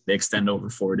 They extend over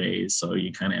 4 days, so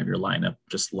you kind of have your lineup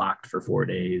just locked for 4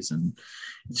 days, and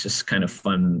it's just kind of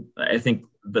fun. I think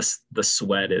the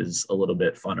sweat is a little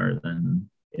bit funner than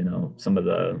some of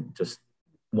the just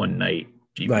one night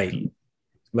GPP.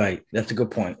 Right. That's a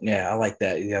good point. Yeah, I like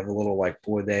that. You have a little like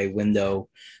 4-day window,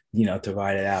 to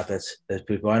ride it out. That's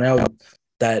pretty cool. I know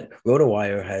that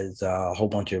RotoWire has a whole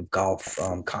bunch of golf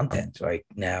content right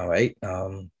now, right?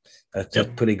 That's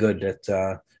pretty good. That's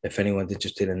if anyone's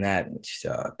interested in that,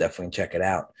 definitely check it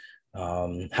out.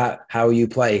 How you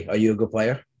play? Are you a good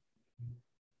player?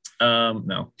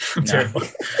 No, I'm terrible.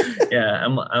 Yeah,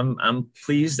 I'm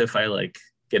pleased if I like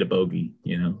get a bogey,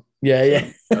 Yeah.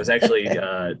 I was actually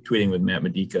tweeting with Matt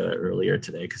Medica earlier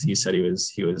today, because he said he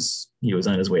was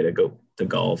on his way to go to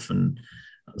golf, and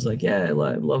I was like, yeah, I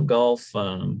love golf,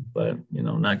 but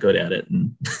not good at it.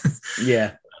 And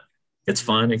yeah, it's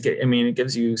fun. It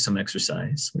gives you some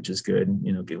exercise, which is good.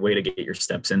 Good way to get your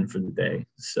steps in for the day.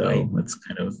 So that's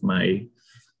kind of my,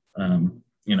 when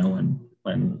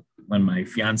my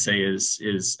fiance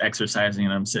is exercising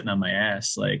and I'm sitting on my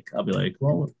ass, like I'll be like,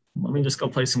 well, let me just go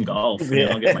play some golf.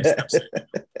 I'll get my steps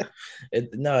in.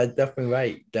 No, it's definitely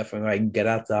right. Definitely right. Get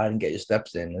outside and get your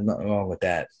steps in. There's nothing wrong with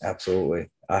that. Absolutely.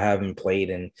 I haven't played,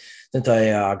 and since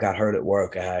I got hurt at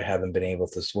work, I haven't been able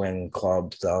to swing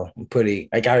clubs. So I'm pretty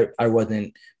like I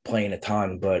wasn't playing a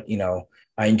ton, but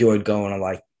I enjoyed going to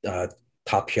like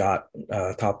Top Shot.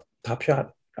 Top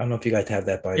Shot. I don't know if you guys have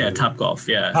that by Top Golf.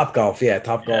 Yeah. Top Golf. Yeah,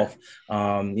 Top Golf.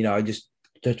 I just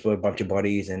just with a bunch of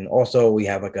buddies. And also we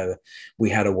have we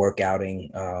had a work outing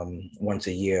once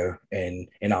a year in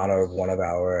honor of one of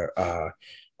our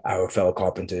fellow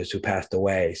carpenters who passed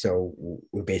away. So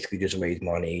we basically just raised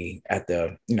money at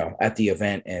the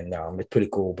event, and it's pretty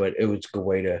cool. But it was a good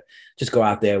way to just go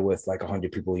out there with like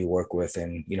 100 people you work with,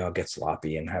 and get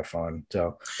sloppy and have fun.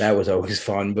 So that was always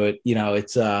fun. But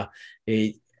like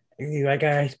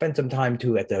I spent some time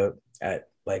too at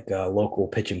like a local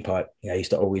pitch and putt. I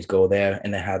used to always go there,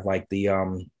 and they had like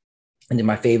and then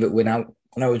my favorite when I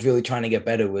was really trying to get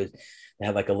better was they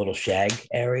had like a little shag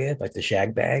area, like the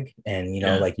shag bag. And,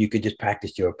 like you could just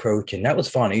practice your approach. And that was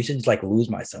fun. I used to just like lose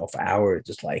myself for hours,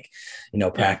 just like,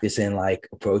 practicing like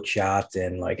approach shots,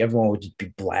 and like everyone would just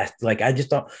be blasted. Like I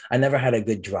never had a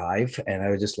good drive, and I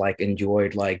was just like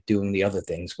enjoyed like doing the other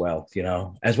things well,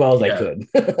 as well as I could.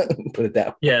 Put it that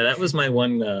way. Yeah, that was my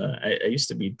one. I used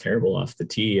to be terrible off the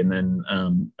tee. And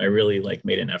then I really like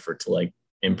made an effort to like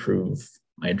improve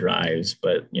my drives,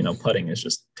 but putting is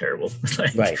just terrible.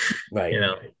 Like, right.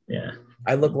 Yeah.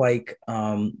 I look like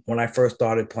when I first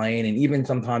started playing, and even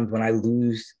sometimes when I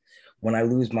lose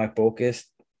my focus,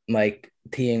 like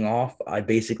teeing off, I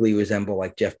basically resemble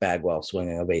like Jeff Bagwell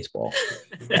swinging a baseball.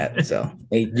 So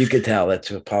you could tell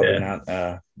that's probably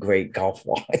not great golf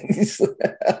wise.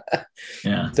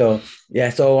 Yeah. So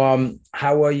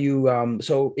how are you?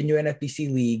 So in your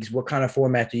NFBC leagues, what kind of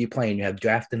format are you playing? You have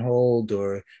draft and hold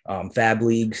or fab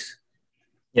leagues?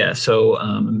 Yeah, so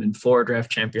I'm in 4 draft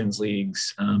champions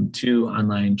leagues, 2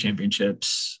 online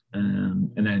championships,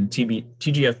 and then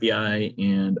TGFBI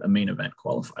and a main event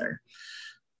qualifier.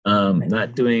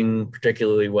 Not doing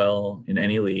particularly well in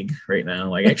any league right now.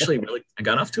 Like actually I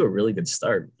got off to a really good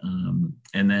start.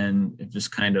 And then it just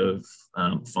kind of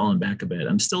fallen back a bit.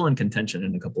 I'm still in contention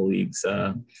in a couple leagues.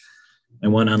 I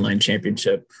won online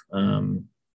championship. I'm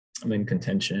in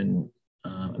contention.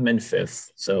 I'm in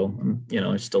 5th. So,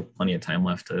 there's still plenty of time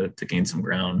left to gain some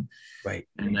ground. Right.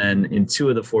 And then in 2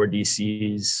 of the 4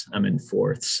 DCs, I'm in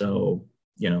 4th. So,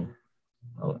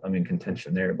 I'm in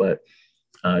contention there, but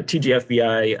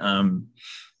TGFBI,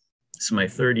 it's my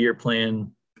 3rd year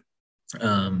plan.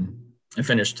 I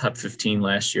finished top 15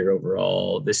 last year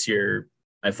overall. This year,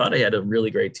 I thought I had a really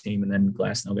great team, and then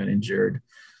Glasnow got injured.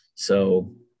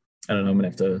 So I don't know, I'm gonna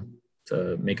have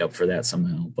to make up for that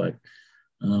somehow. But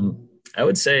I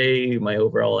would say my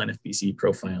overall NFBC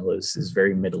profile is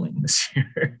very middling this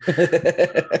year.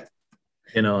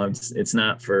 It's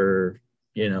not for,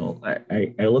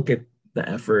 I look at the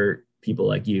effort people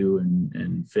like you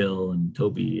and Phil and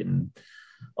Toby and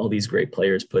all these great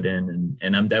players put in,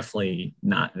 and I'm definitely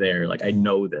not there. Like, I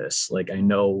know this, like, I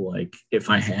know, like, if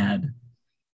I had,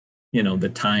 the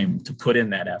time to put in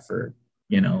that effort,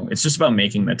 it's just about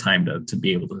making the time to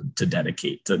be able to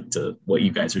dedicate to what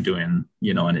you guys are doing,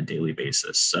 on a daily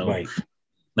basis. So right.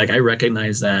 Like, I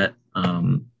recognize that,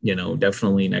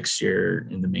 definitely next year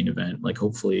in the main event, like,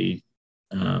 hopefully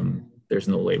there's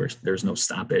no labor, there's no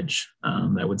stoppage.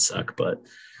 That would suck, but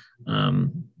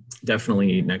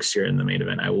definitely next year in the main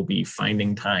event, I will be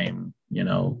finding time,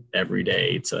 every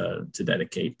day to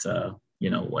dedicate to,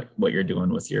 what you're doing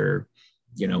with your,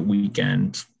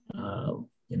 weekend,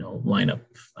 lineup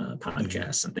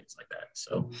podcasts and things like that.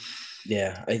 So,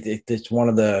 yeah, it's one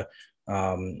of the,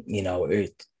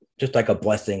 it's just like a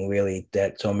blessing really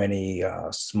that so many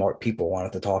smart people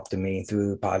wanted to talk to me through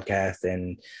the podcast.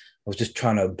 And I was just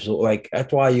trying to absorb, like,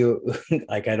 that's why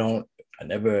like, I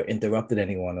never interrupted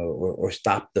anyone or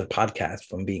stopped the podcast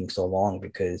from being so long,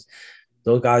 because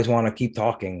those guys want to keep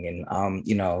talking, and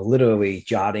literally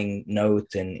jotting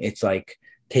notes, and it's like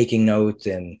taking notes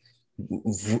and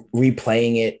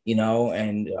replaying it,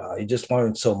 and you just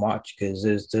learn so much, because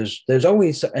there's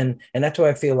always, and that's why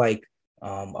I feel like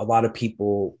a lot of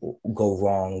people go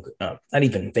wrong, not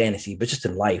even fantasy, but just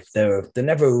in life. They're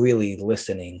never really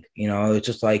listening. It's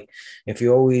just like, if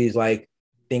you're always like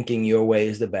thinking your way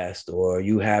is the best, or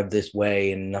you have this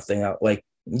way and nothing else, like,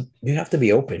 you have to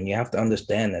be open. You have to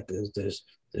understand that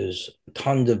there's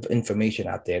tons of information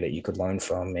out there that you could learn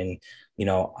from. And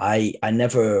I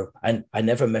never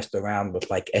messed around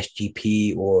with like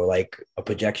SGP or like a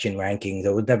projection rankings. I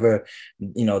was never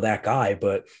that guy,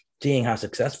 but seeing how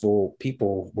successful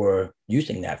people were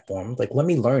using that form, like, let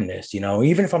me learn this,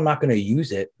 even if I'm not going to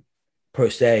use it per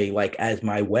se, like as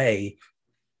my way,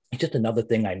 it's just another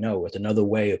thing I know. It's another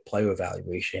way of player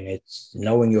evaluation. It's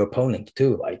knowing your opponents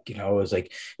too. Like,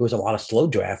 it was a lot of slow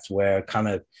drafts where kind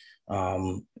of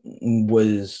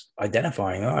was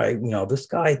identifying, all right, this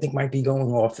guy I think might be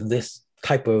going off this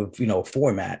type of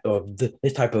format or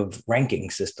this type of ranking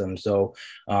system. So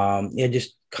yeah,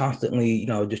 just constantly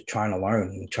just trying to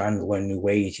learn new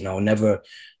ways.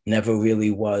 Never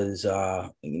really was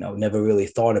never really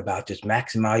thought about just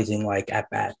maximizing like at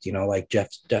bats. Like Jeff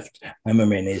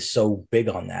Emmerman is so big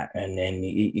on that, and then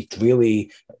it's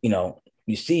really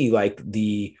you see like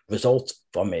the results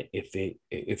from it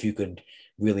if you could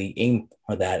really aim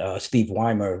for that. Steve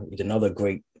Weimer is another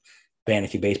great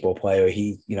fantasy baseball player.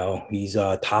 He's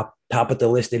top of the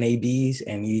list in ABs,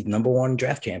 and he's #1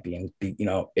 draft champion.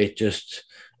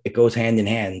 It goes hand in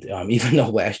hand. Even though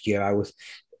last year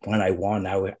when I won,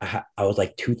 I was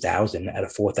like 2,000 out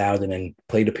of 4,000 in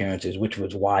plate appearances, which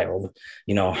was wild.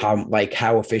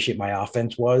 How efficient my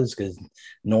offense was, because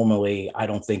normally I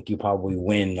don't think you probably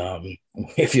win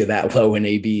if you're that low in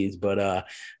ABs. But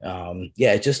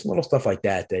yeah, just little stuff like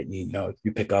that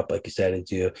you pick up, like you said,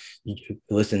 as you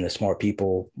listen to smart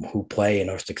people who play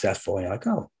and are successful, and you're like,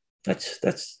 oh,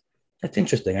 that's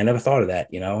interesting. I never thought of that,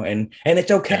 and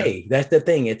it's okay. Yeah. That's the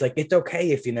thing. It's like, it's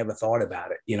okay if you never thought about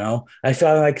it. I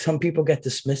feel like some people get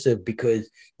dismissive because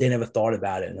they never thought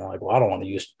about it. And they're like, well, I don't want to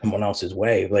use someone else's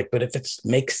way. Like, but if it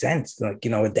makes sense, like,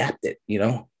 adapt it,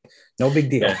 no big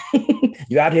deal. Yeah.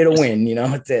 You're out here to win,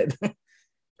 that's it.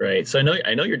 Right. So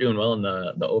I know you're doing well in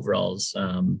the overalls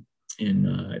in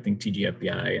I think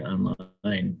TGFBI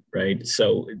online, right?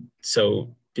 So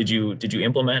did you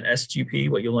implement SGP,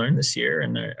 what you learned this year,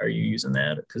 and are you using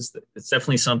that? Because it's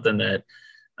definitely something that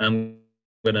I'm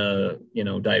gonna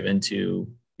dive into.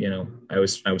 I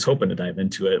was hoping to dive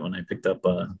into it when I picked up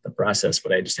the process,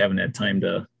 but I just haven't had time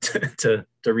to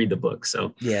read the book.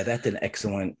 So yeah, that's an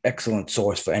excellent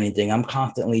source for anything. I'm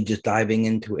constantly just diving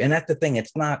into it, and that's the thing.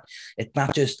 It's not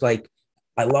just like,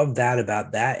 I love that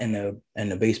about that and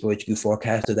the Baseball HQ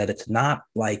Forecaster, that it's not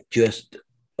like just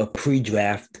a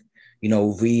pre-draft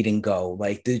read and go.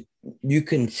 Like, you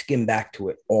can skim back to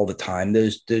it all the time.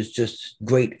 There's just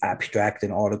great abstract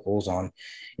and articles on,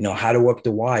 how to work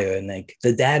the wire, and like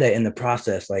the data in the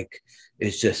process, like,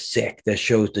 is just sick. That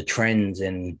shows the trends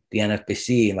in the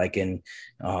NFBC, like in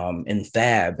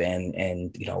FAB,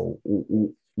 and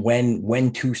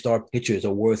when 2-star pitchers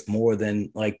are worth more than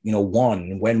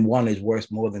one, when one is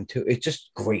worth more than two. It's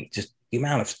just great. Just the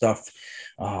amount of stuff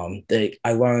that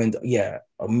I learned. Yeah.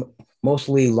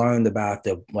 Mostly learned about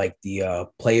the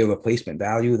player replacement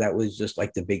value. That was just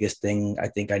like the biggest thing I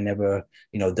think I never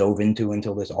dove into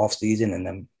until this off season, and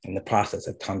then in the process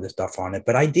a tons of stuff on it.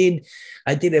 But I did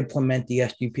implement the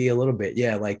SGP a little bit.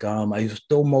 Yeah, like I was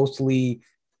still mostly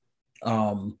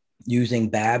using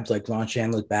BABS, like Ron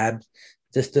Chandler's BABS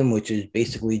system, which is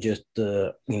basically just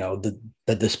the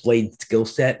displayed skill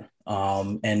set.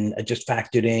 And I just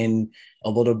factored in a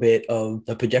little bit of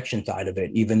the projection side of it,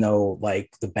 even though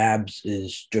like the BABS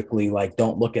is strictly like,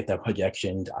 don't look at the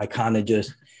projections. I kind of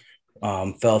just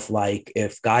felt like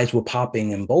if guys were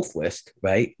popping in both lists,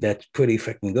 right, that's pretty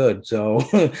freaking good. So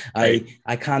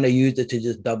I kind of used it to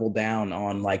just double down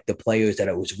on like the players that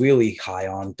I was really high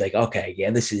on. Like, okay,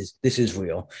 yeah, this is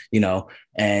real,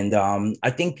 and I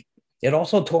think it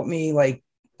also taught me, like,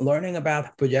 learning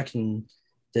about projection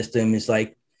system is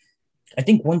like, I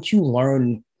think once you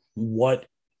learn what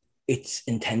its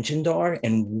intentions are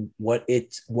and what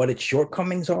its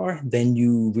shortcomings are, then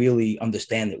you really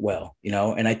understand it well,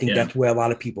 and I think that's where a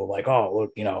lot of people are like,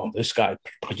 oh, look, this guy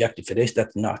projected for this,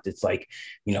 that's nuts. It's like,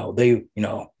 they,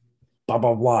 blah,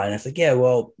 blah, blah. And it's like, yeah,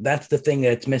 well, that's the thing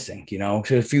that's missing,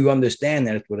 So if you understand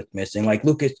that, it's what it's missing. Like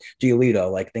Lucas Giolito,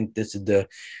 like, I think this is the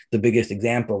biggest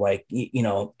example. Like,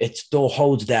 it still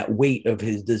holds that weight of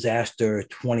his disaster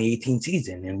 2018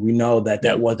 season. And we know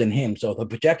that wasn't him. So the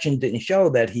projection didn't show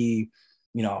that he,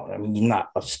 I mean, he's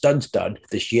not a stud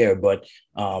this year, but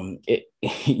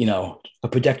a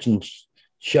projection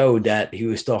showed that he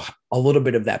was still a little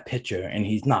bit of that pitcher, and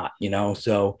he's not,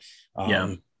 So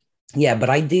yeah, but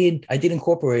I did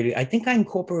incorporate it. I think I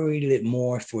incorporated it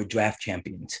more for draft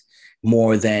champions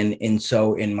more than in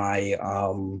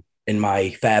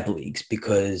my FAB leagues,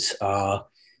 because I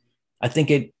think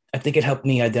it helped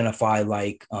me identify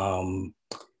like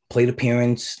plate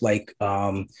appearance, like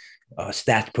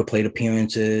stats per plate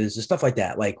appearances and stuff like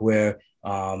that, like where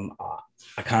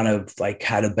I kind of like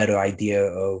had a better idea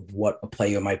of what a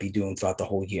player might be doing throughout the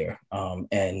whole year.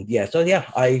 And yeah, so yeah,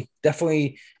 I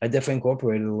definitely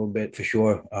incorporated a little bit for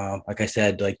sure. Like I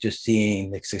said, like just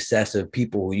seeing the success of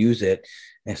people who use it,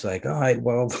 and it's like, all right,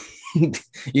 well,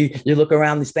 you look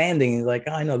around the standings, like,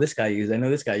 oh, I know this guy used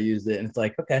it, and it's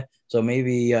like, okay, so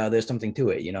maybe there's something to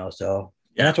it, So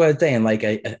And that's what I'm saying. Like,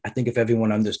 I think if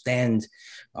everyone understands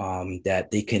that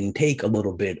they can take a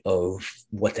little bit of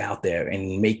what's out there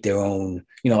and make their own,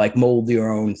 like mold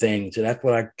their own thing. So that's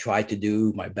what I try to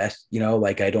do my best,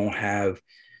 like I don't have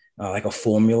like a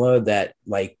formula that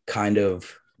like kind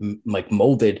of like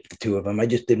molded the two of them. I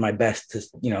just did my best to,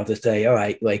 to say, all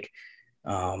right, like,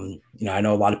 I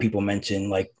know a lot of people mention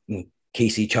like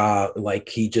Casey Cha, like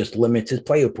he just limits his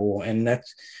player pool. And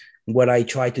that's what I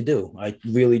try to do. I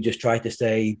really just try to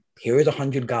say, here is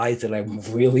 100 guys that I'm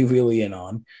really, really in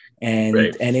on. And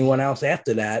Right. anyone else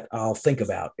after that, I'll think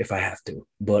about if I have to.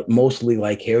 But mostly,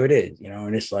 like, here it is,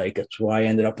 and it's like, that's why I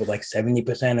ended up with like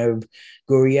 70% of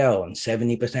Gurriel and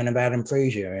 70% of Adam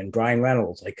Frazier and Brian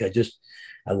Reynolds. Like,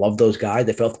 I love those guys.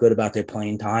 I felt good about their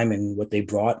playing time and what they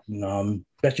brought, and,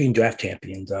 especially in draft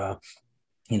champions. I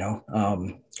don't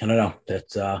know.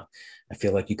 That's I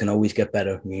feel like you can always get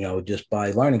better, just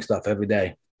by learning stuff every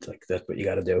day. It's like that's what you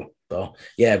got to do. So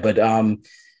yeah, but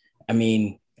I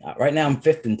mean, right now I'm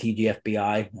fifth in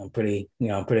TGFBI. I'm pretty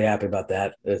happy about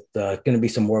that. It's going to be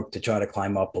some work to try to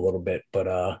climb up a little bit,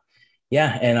 but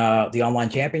yeah, and the online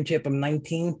championship I'm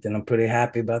 19th, and I'm pretty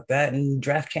happy about that. And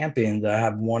draft champions, I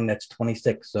have one that's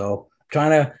 26. So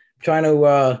trying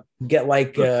to get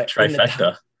like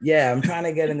trifecta. Yeah, I'm trying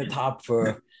to get in the top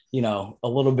for, a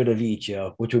little bit of each,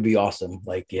 which would be awesome.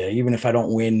 Like, yeah, even if I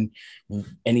don't win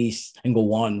any single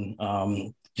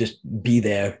one, just be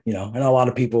there, I know a lot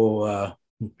of people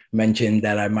mentioned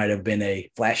that I might have been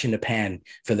a flash in the pan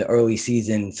for the early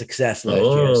season success last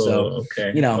year. So,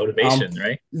 okay. Motivation,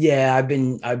 right? Yeah, I've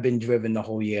been driven the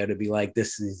whole year to be like,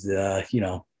 this is,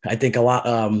 I think a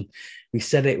lot, we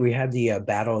said it, we had the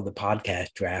battle of the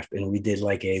podcast draft, and we did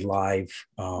like a live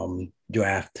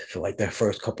draft for like the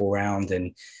first couple rounds.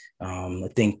 And I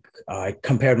think I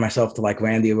compared myself to like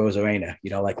Randy Rosarena,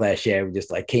 like last year, we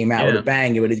just like came out with a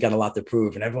bang, but he's got a lot to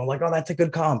prove. And everyone like, oh, that's a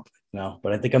good comp. No,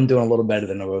 but I think I'm doing a little better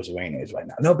than the Rosarena is right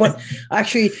now. No, but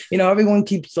actually, everyone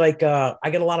keeps like, I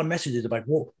get a lot of messages about,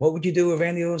 well, what would you do with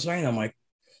Randy Rosarena? I'm like,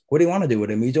 what do you want to do with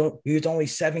him? He's only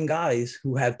 7 guys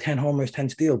who have 10 homers, 10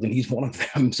 steals, and he's one of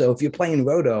them. So if you're playing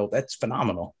Roto, that's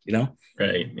phenomenal,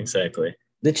 Right, exactly.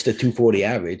 It's the 240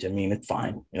 average. I mean, it's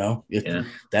fine,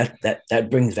 that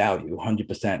brings value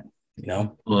 100%,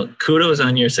 Well, kudos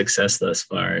on your success thus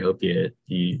far. I hope you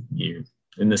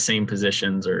in the same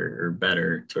positions or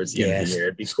better towards the end of the year.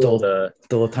 It'd be cool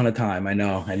still a ton of time. I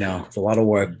know. It's a lot of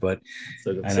work, but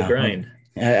it's a grind.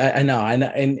 I know.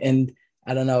 And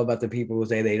I don't know about the people who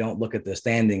say they don't look at the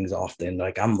standings often.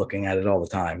 Like, I'm looking at it all the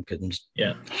time because I'm just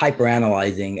hyper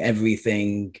analyzing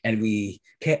everything. Every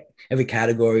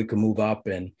category can move up,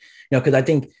 and because I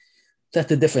think that's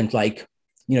the difference. Like,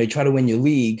 you try to win your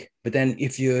league, but then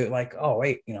if you're like, oh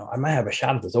wait, I might have a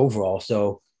shot at this overall.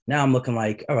 So now I'm looking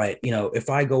like, all right, if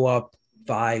I go up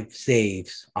 5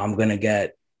 saves, I'm gonna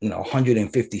get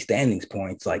 150 standings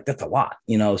points. Like, that's a lot,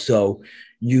 so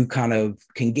you kind of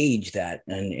can gauge that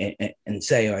and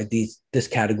say, all right, this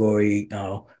category,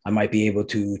 I might be able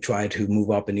to try to move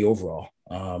up in the overall,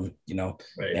 right.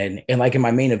 And like in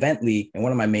my main event league, and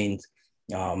one of my mains,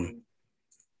 I'm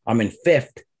in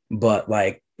 5th, but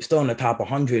like still in the top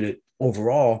 100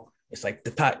 overall. It's like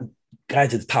the top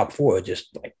guys at the top 4 are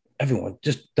just like, everyone,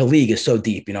 just the league is so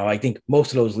deep. I think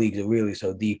most of those leagues are really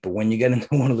so deep. But when you get into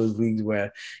one of those leagues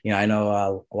where, I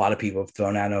know a lot of people have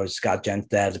thrown out, I know Scott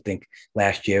Genstad, I think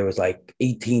last year was like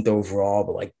 18th overall,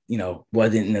 but like,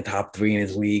 wasn't in the top 3 in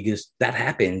his league. That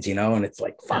happens, and it's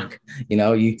like, fuck, you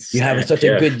have such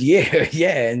a good year.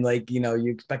 Yeah. And like,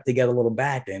 you expect to get a little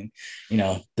back, and,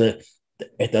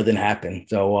 it doesn't happen.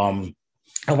 So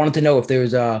I wanted to know if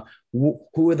there's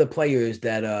who are the players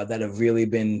that have really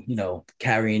been,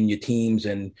 carrying your teams,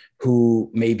 and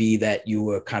who maybe that you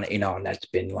were kind of in on that's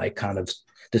been like kind of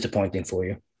disappointing for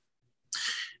you?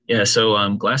 Yeah. So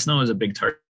Glasnow is a big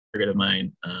target of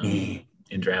mine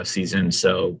in draft season.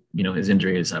 So, his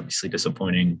injury is obviously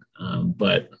disappointing.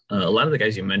 But a lot of the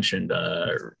guys you mentioned,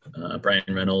 Brian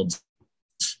Reynolds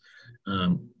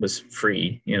was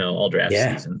free, all draft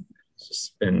season. It's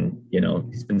just been,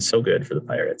 he's been so good for the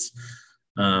Pirates.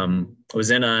 I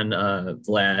was in on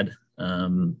Vlad,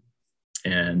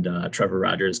 and Trevor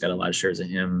Rogers, got a lot of shares of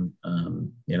him,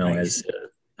 nice. As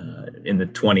in the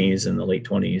 20s and the late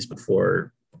 20s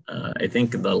before. I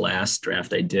think the last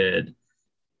draft I did,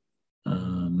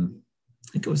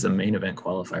 I think it was the main event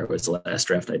qualifier was the last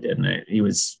draft I did, and he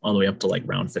was all the way up to like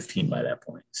round 15 by that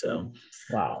point. So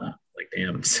wow, like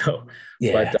damn. So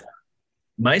yeah. But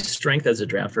my strength as a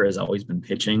drafter has always been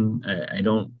pitching. I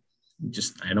don't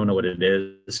know what it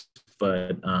is,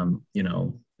 but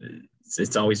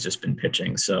it's always just been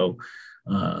pitching. So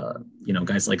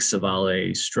guys like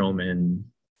Savale, Stroman,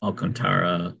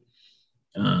 Alcantara.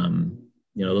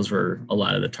 Those were a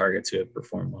lot of the targets who have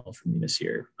performed well for me this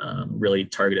year. Really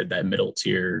targeted that middle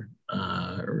tier,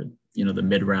 or the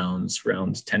mid rounds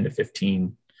 10 to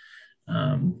 15,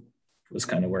 was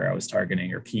kind of where I was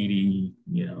targeting, or PD,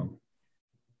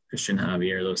 Christian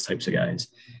Javier, those types of guys.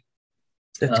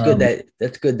 That's good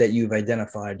that you've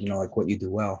identified, like what you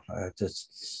do well.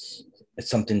 It's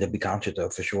something to be conscious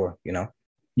of for sure,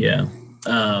 Yeah.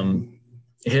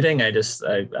 Hitting, I've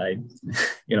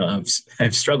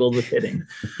struggled with hitting.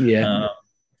 Yeah.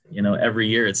 Every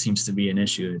year it seems to be an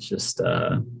issue. It's just,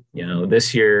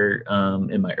 this year,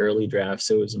 in my early drafts,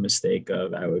 it was a mistake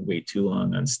of I would wait too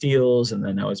long on steals. And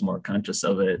then I was more conscious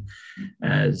of it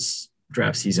as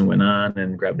draft season went on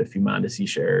and grabbed a few Mondesi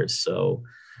shares. So,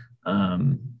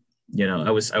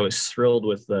 I was thrilled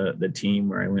with the team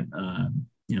where I went,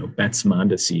 Betts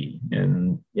Mondesi,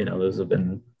 and, those have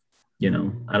been,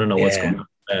 I don't know what's going on.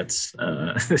 That's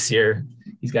this year.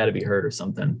 He's got to be hurt or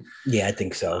something. Yeah, I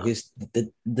think so.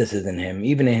 This isn't him.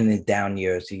 Even in his down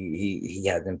years, he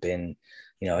hasn't been.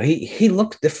 He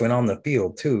looks different on the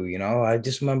field too. I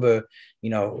just remember.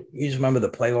 You just remember the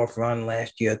playoff run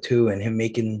last year too, and him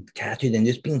making catches and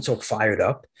just being so fired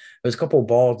up. There's a couple of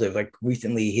balls that like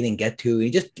recently he didn't get to. He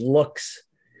doesn't look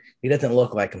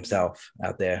like himself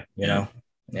out there. Yeah.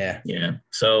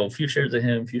 So a few shares of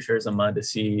him, a few shares of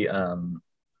Mondesi.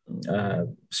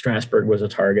 Strasburg was a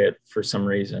target for some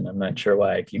reason. I'm not sure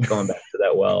why I keep going back to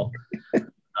that well.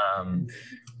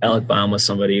 Alec Baum was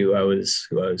somebody who I was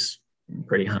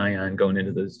pretty high on going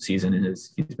into the season, and he's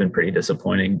been pretty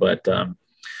disappointing. But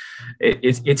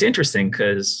it's interesting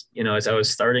because as I was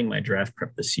starting my draft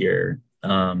prep this year,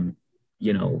 everyone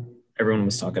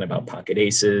was talking about pocket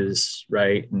aces,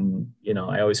 right? And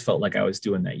I always felt like I was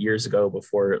doing that years ago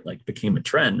before it like became a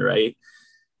trend, right?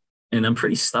 And I'm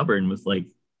pretty stubborn with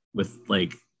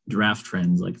draft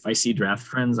trends. Like if I see draft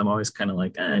trends, I'm always kind of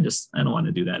like, I don't want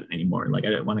to do that anymore. Like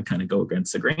I want to kind of go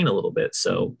against the grain a little bit.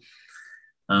 So,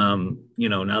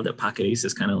 now that pocket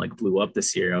aces kind of like blew up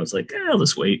this year, I was like, I'll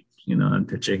just wait, on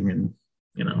pitching, and,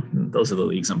 those are the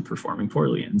leagues I'm performing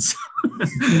poorly in. So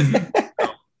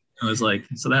I was like,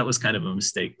 so that was kind of a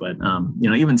mistake, but,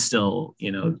 even still,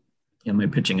 my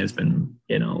pitching has been,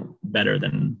 better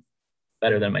than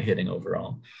my hitting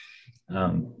overall.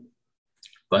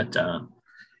 But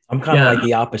I'm kind of like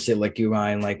the opposite, like you,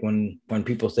 Ryan. Like when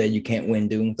people say you can't win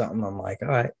doing something, I'm like, all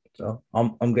right, so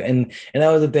I'm good. And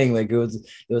that was the thing. Like there was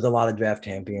a lot of draft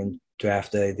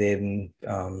draft that I did, and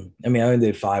I only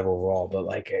did 5 overall, but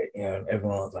like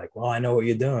everyone was like, well, I know what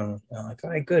you're doing. And I'm like,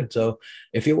 all right, good. So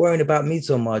if you're worrying about me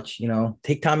so much,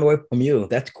 take time away from you.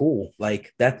 That's cool.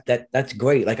 Like that's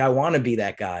great. Like I want to be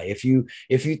that guy. If you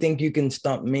think you can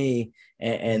stump me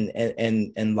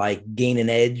and like gain an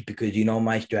edge because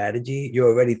my strategy, you're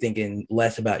already thinking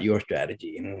less about your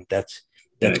strategy, and that's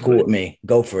cool with me.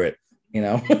 Go for it.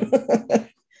 I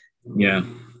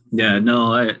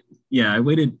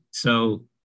waited. So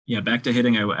back to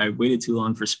hitting. I waited too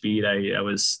long for speed. I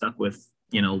was stuck with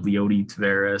Leody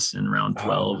Taveras in round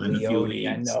 12 in a few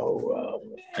leagues. I know.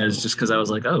 It's just because I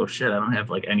was like, oh shit, I don't have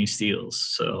like any steals.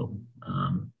 So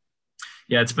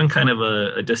it's been kind of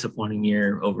a disappointing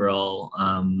year overall.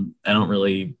 I don't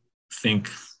really think,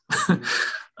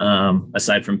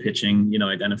 aside from pitching,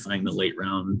 identifying the late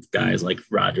round guys like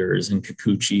Rogers and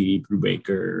Kikuchi,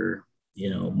 Brubaker,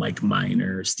 Mike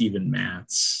Minor, Steven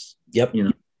Matz. Yep.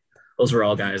 Those were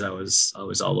all guys I was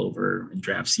all over in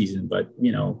draft season. But,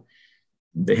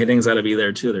 the hitting's got to be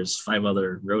there too. There's 5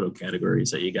 other roto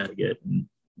categories that you got to get. And,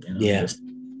 just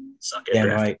suck at damn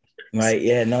draft. Right.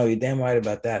 Yeah, no, you're damn right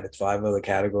about that. It's 5 other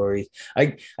categories.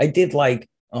 I did like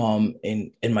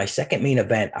in my second main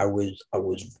event, I was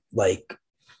like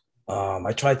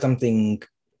I tried something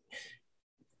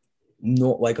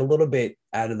like a little bit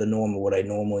out of the norm of what I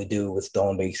normally do with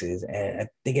stolen bases, and I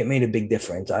think it made a big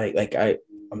difference. I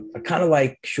kind of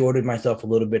like shorted myself a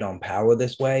little bit on power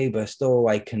this way, but still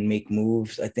like can make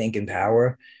moves, I think, in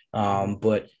power.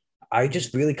 But I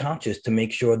just really conscious to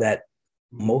make sure that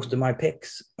most of my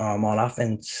picks on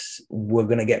offense were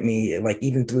going to get me like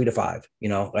even 3 to 5,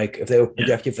 like if they were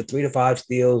projected for 3 to 5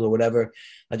 steals or whatever,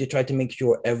 I just tried to make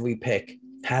sure every pick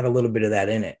had a little bit of that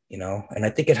in it, and I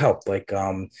think it helped. Like,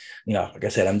 like I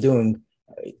said, I'm doing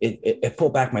it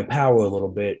pulled back my power a little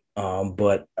bit.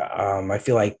 But I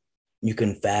feel like you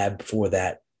can fab for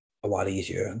that a lot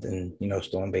easier than,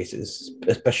 stolen bases,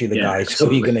 especially the guys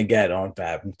absolutely. Who you're going to get on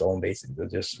fab and stolen bases. They're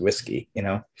just risky,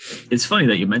 It's funny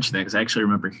that you mentioned that, because I actually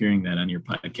remember hearing that on your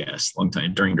podcast a long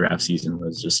time during draft season,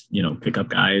 was just, pick up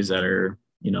guys that are,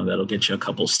 that'll get you a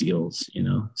couple steals,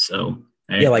 so.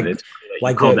 Like it's funny that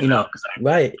like called that you know, out because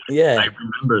right? Yeah, I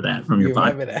remember that from your you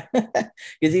podcast. remember that?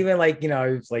 Because even like, you know,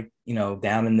 it's like, you know,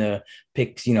 down in the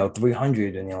picks, you know,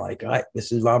 300, and you're like, all right,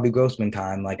 this is Robbie Grossman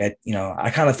time. Like you know, I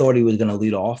kind of thought he was going to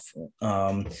lead off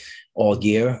all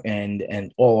year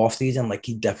and all off season. Like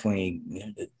he definitely, you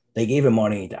know, they gave him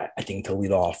money, I think, to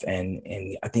lead off, and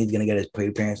I think he's going to get his plate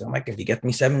appearance. I'm like, if you get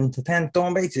me 7 to 10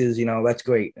 stolen bases, you know, that's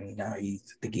great. And now I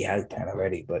think he has 10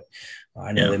 already, but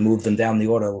I know Yeah. they moved him down the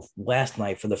order last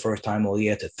night for the first time all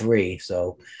year to 3.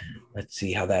 So let's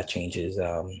see how that changes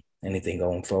anything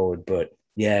going forward. But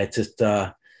yeah, it's just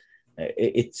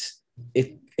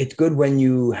it's good when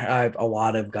you have a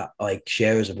lot of like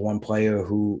shares of one player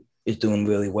who is doing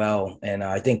really well. And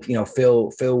I think, you know,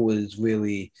 Phil was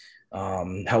really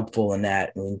helpful in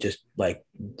that, and just like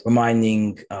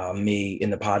reminding me in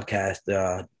the podcast,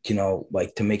 you know,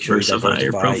 like to make sure you Diversify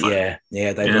your diversify. profile. Yeah,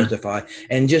 Yeah. diversify,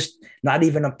 and just not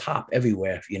even up top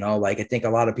everywhere. You know, like I think a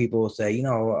lot of people will say, you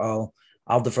know,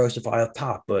 I'll diversify up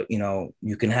top, but you know,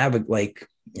 you can have it like,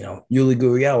 you know, Yuli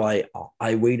Gurriel.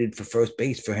 I waited for first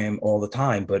base for him all the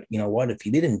time, but you know what? If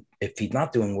he's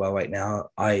not doing well right now,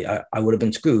 I would have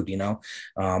been screwed. You know,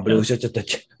 but it Yeah. was just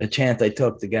a chance I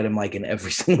took to get him like in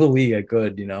every single league I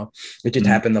could. You know, it just Mhm.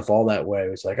 happened to fall that way.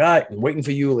 It was like, all right, I'm waiting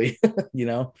for Yuli. You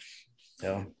know,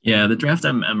 so Yeah, the draft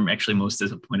I'm actually most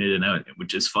disappointed in,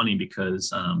 which is funny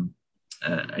because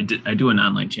I do an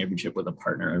online championship with a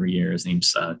partner every year. His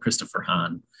name's Christopher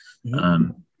Hahn.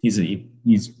 He's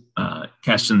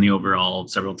cashed in the overall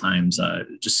several times.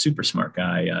 Just super smart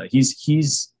guy.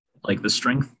 He's like the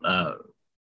strength that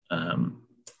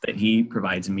he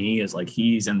provides me is like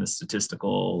he's in the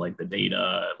statistical, like the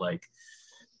data, like,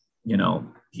 you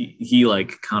know, he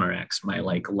like counteracts my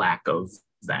like lack of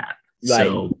that. right,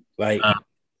 So right.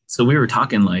 so we were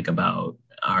talking like about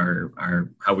our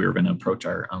how we were going to approach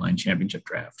our online championship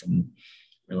draft, and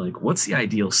we're like, what's the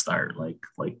ideal start? Like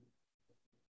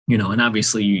you know, and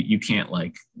obviously you can't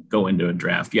like go into a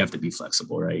draft. You have to be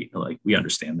flexible, right? Like we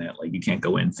understand that. Like you can't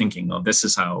go in thinking, oh, this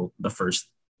is how the first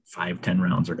 5-10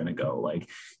 rounds are going to go. Like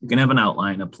you can have an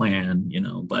outline, a plan, you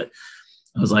know, but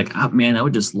I was like, oh, man, I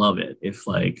would just love it if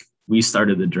like we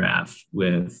started the draft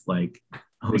with like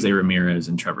Jose Ramirez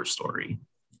and Trevor Story.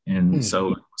 And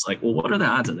so it was like, well, what are the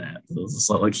odds of that? It was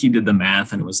like he did the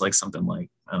math, and it was like something like,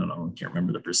 I don't know, I can't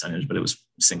remember the percentage, but it was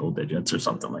single digits or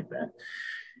something like that.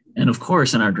 And of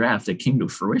course, in our draft, it came to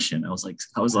fruition. I was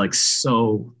like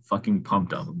so fucking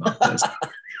pumped up about this,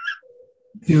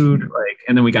 dude. Like,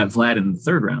 and then we got Vlad in the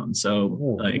 3rd round. So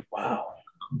like, wow.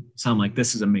 So I'm like,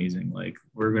 this is amazing. Like,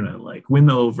 we're gonna like win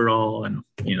the overall, and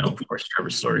you know, of course, Trevor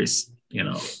Story's, you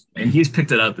know, and he's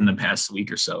picked it up in the past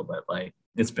week or so, but like,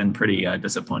 it's been pretty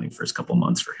disappointing first couple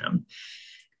months for him.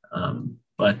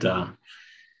 But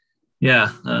yeah,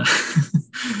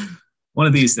 one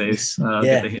of these days, I'll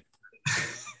get the hit.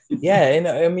 Yeah, and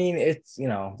I mean, it's, you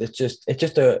know, it's just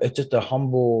a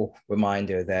humble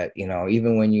reminder that, you know,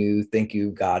 even when you think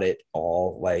you got it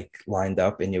all like lined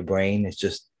up in your brain, it's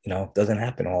just, you know, it doesn't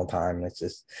happen all the time. It's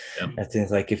just, that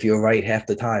seems like if you're right half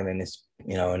the time, and it's,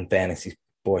 you know, in fantasy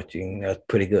sports, you know, it's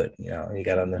pretty good. You know, you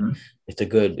got on the, it's a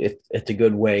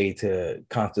good way to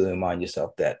constantly remind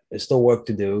yourself that there's still work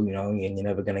to do, you know, and you're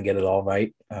never going to get it all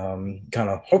right. Kind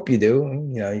of hope you do,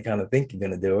 you know, you kind of think you're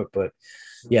going to do it, but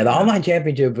yeah, the online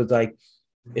championship was like,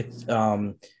 it's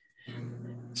so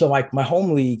like my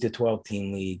home league's a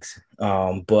 12-team leagues,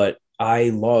 but I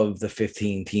love the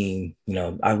 15-team, you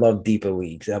know, I love deeper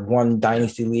leagues. I have one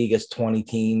dynasty league, it's 20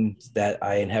 teams that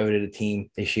I inherited a team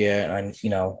this year, and I'm,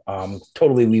 you know,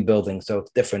 totally rebuilding, so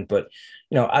it's different, but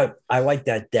you know, I like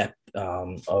that depth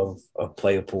of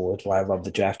player pool. It's why I love the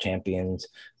draft champions.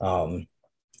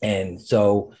 And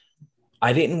so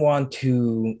I didn't want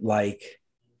to like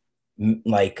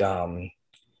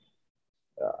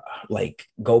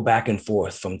go back and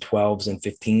forth from 12s and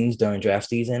 15s during draft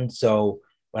season. So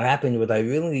what happened was I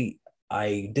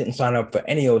didn't sign up for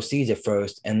any OCs at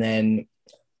first, and then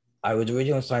I was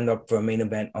originally signed up for a main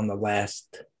event on the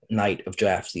last night of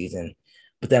draft season,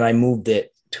 but then I moved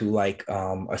it to like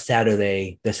a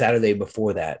Saturday, the Saturday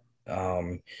before that.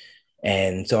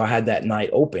 And so I had that night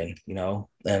open, you know,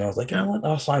 and I was like, you know what,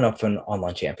 I'll sign up for an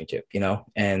online championship, you know,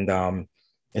 and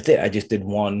that's it. I just did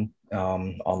one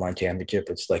online championship.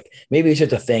 It's like, maybe it's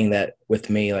just a thing that with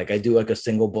me, like I do like a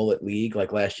single bullet league,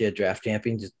 like last year draft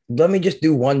champion. Just let me just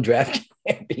do one draft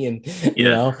champion, you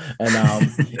know,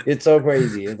 and it's so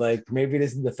crazy. It's like, maybe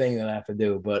this is the thing that I have to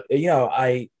do, but you know,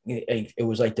 it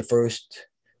was like the first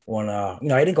one. You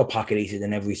know, I didn't go pocket aces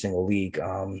in every single league.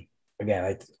 Again,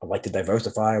 I like to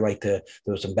diversify. There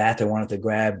was some bats I wanted to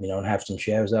grab, you know, and have some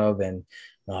shares of, and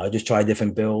just try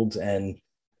different builds. And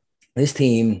this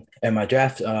team and my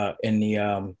draft in the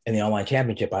online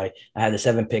championship, I had the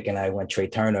 7th pick and I went Trey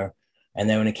Turner, and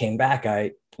then when it came back,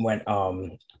 I went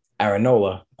Aaron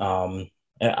Nola.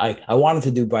 I wanted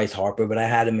to do Bryce Harper, but I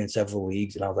had him in several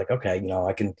leagues, and I was like, okay,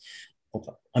 I can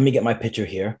let me get my pitcher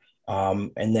here.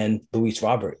 And then Luis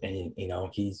Robert, and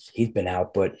he's been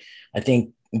out, but I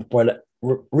think what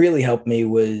really helped me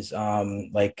was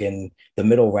like in the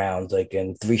middle rounds, like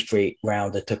in 3 straight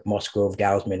rounds, I took Musgrove,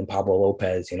 Gausman, and Pablo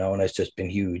Lopez, and it's just been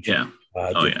huge. Yeah.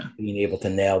 Just being able to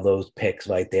nail those picks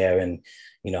right there, and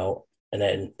and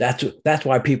then that's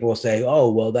why people will say,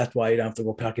 oh, well, that's why you don't have to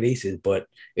go pocket aces, but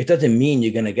it doesn't mean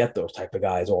you're gonna get those type of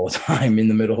guys all the time in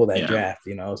the middle of that draft,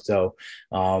 So,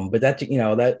 but that's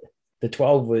that the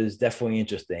 12 was definitely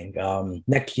interesting.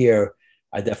 Next year,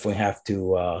 I definitely have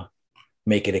to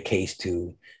make it a case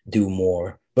to do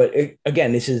more. But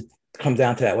again, this comes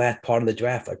down to that last part of the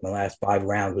draft. Like my last 5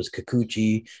 rounds was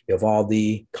Kikuchi,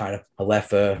 Eovaldi, kind of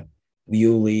Alefa,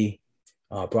 Liuli,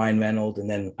 Brian Reynolds, and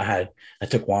then I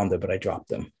took Wander, but I dropped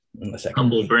them in the second.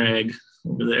 Humble brag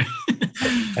over there.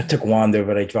 I took Wander,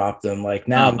 but I dropped them. Like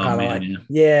now I'm kind of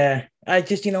yeah. I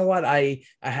just I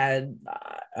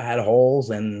had holes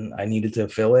and I needed to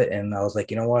fill it, and I was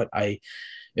like,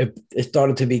 it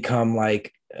started to become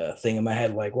like a thing in my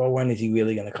head, like, well, when is he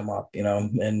really going to come up? And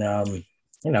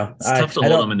it's tough to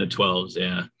hold him in the 12s.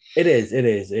 Yeah, it is.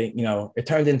 It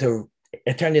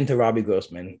turned into Robbie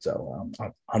Grossman, so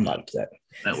I'm not upset.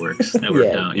 That works. That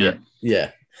worked out.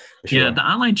 Yeah. Sure. Yeah, the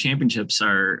online championships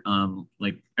are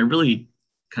like I really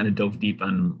kind of dove deep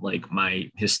on like my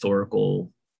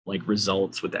historical like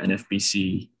results with the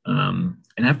NFBC, and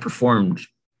I've performed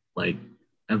like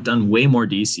I've done way more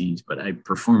DCs, but I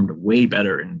performed way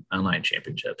better in online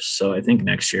championships. So I think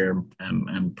next year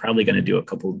I'm probably going to do a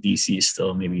couple of DCs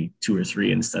still, maybe 2 or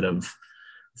 3 instead of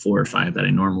 4 or 5 that I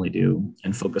normally do,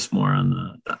 and focus more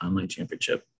on the online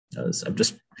championship, because I've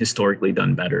just historically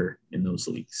done better in those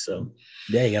leagues. So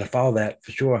yeah, you got to follow that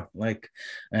for sure. Like,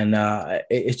 and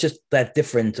it's just that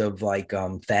difference of like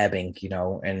fabbing,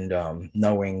 and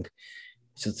knowing.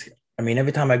 I mean,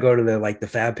 every time I go to the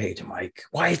fab page, I'm like,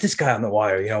 why is this guy on the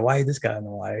wire? Why is this guy on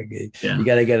the wire? You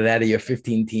got to get it out of your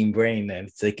 15 team brain. And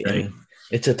it's like, right.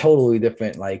 It's a totally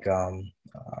different, like,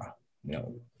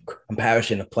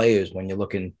 comparison of players when you're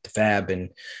looking to fab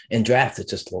and in draft. It's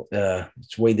just,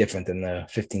 it's way different than the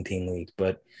 15 team leagues,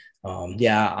 but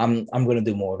yeah, I'm going to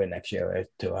do more of it next year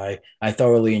too. I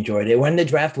thoroughly enjoyed it when the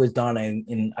draft was done,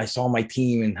 and I saw my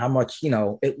team and how much,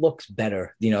 it looks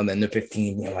better, than the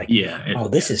 15. You're like,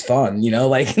 this is fun,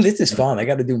 like this is fun. I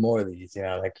got to do more of these,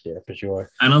 next year for sure.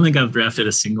 I don't think I've drafted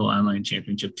a single online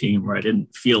championship team where I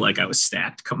didn't feel like I was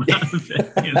stacked coming out of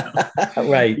it,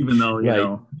 right. Even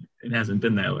though, it hasn't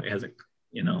been that way. It hasn't,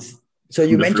 So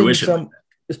you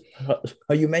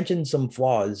mentioned some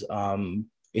flaws,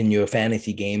 in your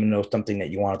fantasy game, and it was something that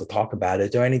you wanted to talk about. Is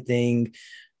there anything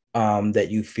that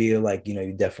you feel like,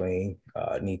 you definitely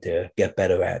need to get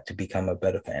better at to become a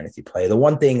better fantasy player? The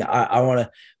one thing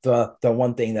the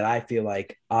one thing that I feel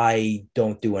like I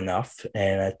don't do enough,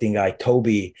 and I think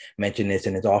Toby mentioned this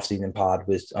in his offseason pod,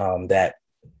 was that,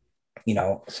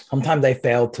 sometimes I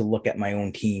fail to look at my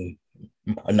own team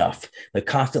enough, like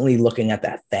constantly looking at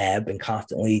that fab and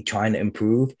constantly trying to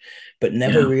improve, but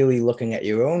never really looking at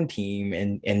your own team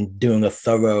and doing a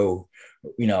thorough,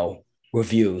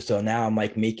 review. So now I'm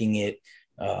like making it,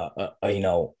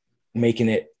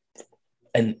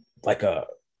 and like a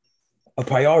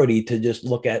priority to just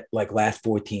look at like last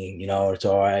 14,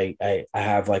 so I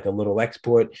have like a little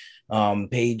export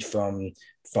page from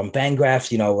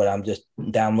Fangraphs, where I'm just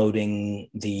downloading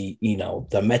the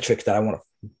metrics that I want to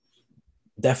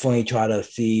definitely try to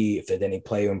see if there's any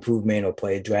player improvement or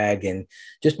player drag, and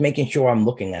just making sure I'm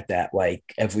looking at that like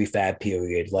every fab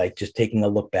period, like just taking a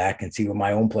look back and see what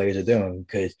my own players are doing.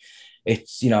 Because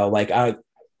it's, like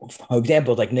for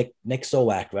example, like Nick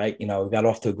Solak, right? We got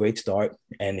off to a great start,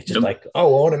 and it's just like,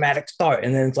 automatic start.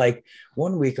 And then it's like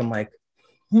one week I'm like,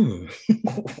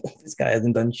 this guy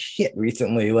hasn't done shit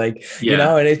recently. Like,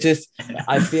 and it's just,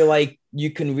 I feel like you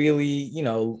can really,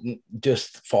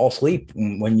 just fall asleep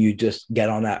when you just get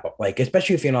on that, like,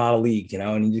 especially if you're in a lot of leagues,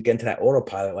 and you get into that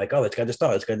autopilot, like, oh, it's got to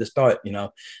start,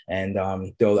 and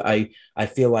though I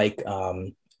feel like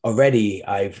already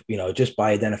I've, just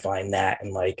by identifying that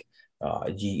and like,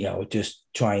 just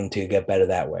trying to get better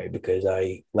that way, because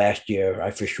last year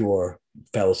I for sure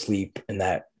fell asleep in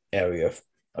that area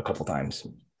a couple times.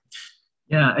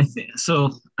 Yeah, I think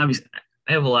so. Obviously,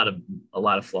 I have a lot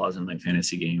of flaws in my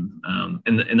fantasy game,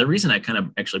 and the reason I kind of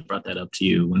actually brought that up to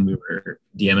you when we were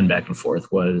DMing back and forth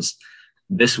was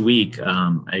this week.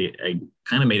 I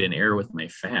kind of made an error with my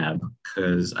fab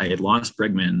because I had lost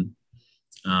Bregman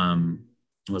I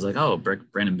was like, oh,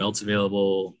 Brandon Belt's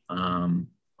available. I'll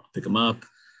pick him up.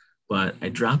 But I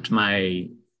dropped my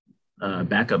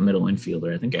backup middle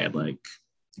infielder. I think I had like,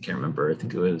 I can't remember. I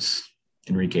think it was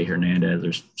Enrique Hernandez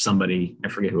or somebody. I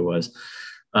forget who it was.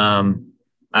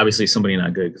 Obviously, somebody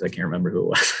not good because I can't remember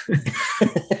who it was.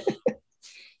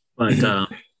 But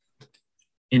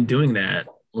in doing that,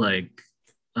 like,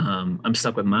 I'm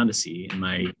stuck with Mondesi in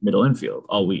my middle infield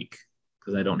all week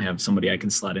because I don't have somebody I can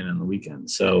slot in on the weekend.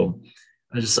 So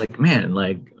I was just like, man,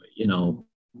 like,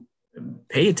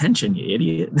 pay attention, you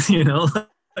idiot.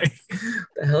 Like, what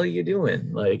the hell are you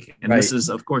doing? Like, and this is,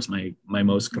 of course, my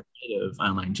most competitive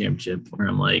online championship where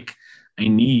I'm like, I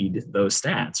need those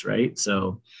stats, right?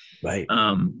 So,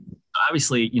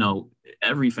 obviously,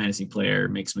 every fantasy player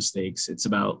makes mistakes. It's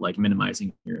about like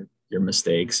minimizing your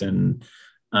mistakes, and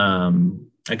I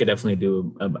could definitely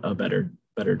do a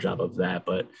better job of that.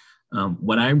 But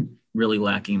what I'm really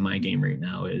lacking in my game right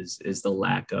now is the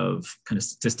lack of kind of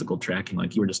statistical tracking.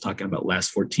 Like you were just talking about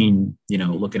last 14,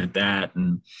 looking at that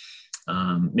and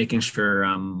making sure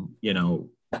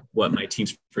what my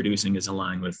team's producing is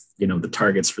aligned with the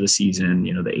targets for the season,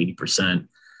 the 80%.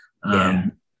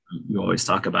 You always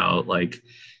talk about like,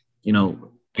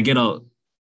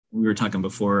 we were talking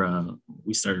before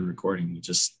we started recording,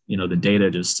 just, the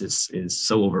data just is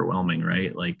so overwhelming,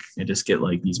 right? Like I just get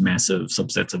like these massive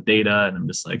subsets of data and I'm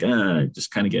just like, I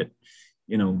just kind of get,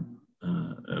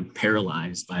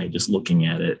 paralyzed by just looking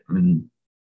at it. And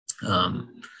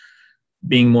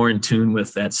being more in tune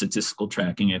with that statistical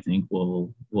tracking, I think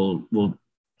will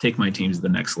take my teams to the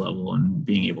next level and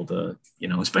being able to,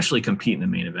 especially compete in the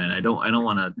main event. I don't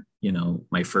want to,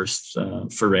 my first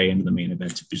foray into the main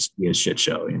event to just be a shit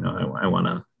show. I want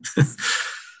to,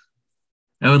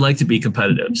 I would like to be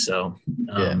competitive. So,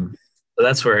 so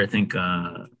that's where I think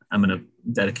I'm going to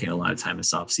dedicate a lot of time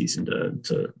this off season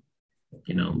to,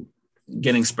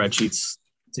 getting spreadsheets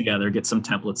together, get some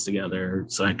templates together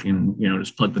so I can,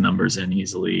 just plug the numbers in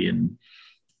easily and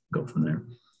go from there.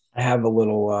 I have a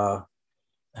little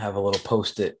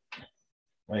Post-it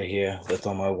right here that's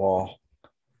on my wall.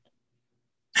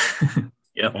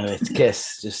 Yep. And it's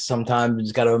KISS. Just sometimes I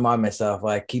just got to remind myself,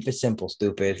 like, keep it simple,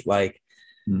 stupid. Like,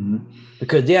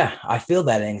 because I feel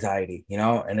that anxiety,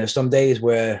 and there's some days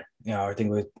where, I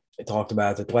think we talked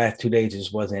about the last 2 days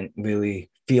just wasn't really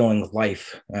feeling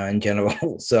life in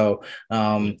general. So,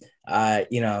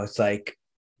 it's like,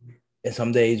 and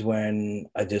some days when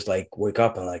I just like wake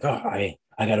up and like, I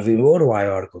got to read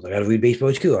RotoWire articles. I got to read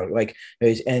Baseball HQ. Like,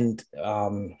 and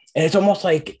it's almost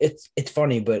like it's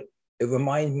funny, but it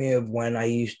reminds me of when I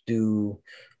used to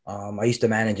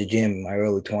manage a gym in my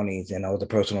early 20s, and I was a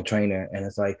personal trainer. And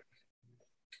it's like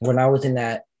when I was in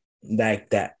that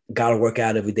gotta work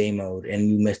out every day mode, and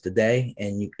you missed a day,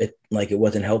 and it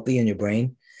wasn't healthy in your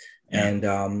brain. Yeah. And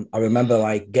I remember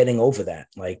like getting over that.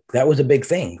 Like that was a big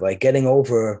thing. Like getting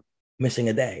over missing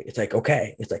a day. It's like,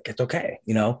 okay. It's like, it's okay,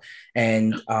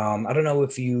 And I don't know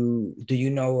if do you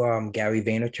know Gary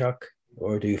Vaynerchuk,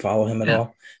 or do you follow him at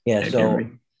all? Yeah.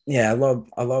 So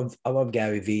I love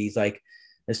Gary V. He's like,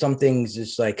 there's some things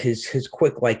just like his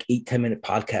quick, like 8-10 minute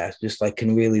podcast, just like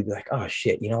can really be like, oh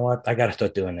shit, you know what? I got to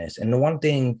start doing this. And the one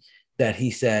thing that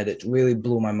he said, it really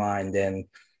blew my mind. And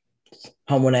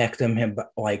someone asked him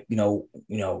like,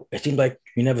 it seems like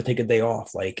you never take a day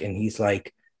off. Like, and he's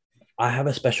like, I have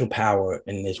a special power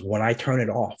in this. When I turn it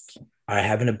off, I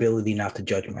have an ability not to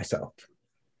judge myself.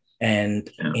 And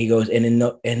he goes, and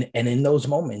in those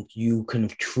moments, you can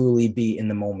truly be in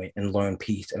the moment and learn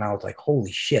peace. And I was like,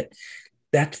 holy shit,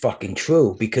 that's fucking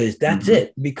true, because that's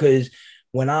it. Because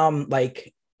when I'm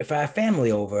like, if I have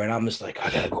family over and I'm just like, I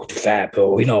gotta go to fat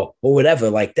or, or whatever,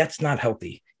 like that's not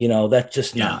healthy. That's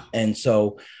just not. And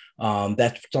so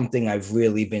that's something I've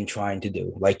really been trying to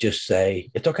do. Like just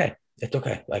say, it's okay. It's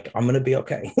okay. Like, I'm going to be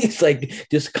okay. It's like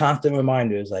just constant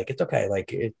reminders. Like, it's okay.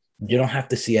 Like you don't have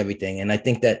to see everything. And I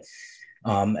think that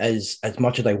as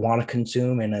much as I want to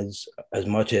consume, and as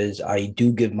much as I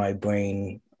do give my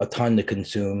brain a ton to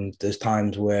consume, there's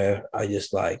times where I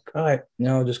just like, all right,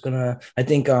 just gonna, I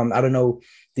think, I don't know.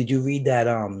 Did you read that,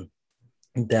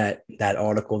 that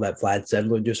article that Vlad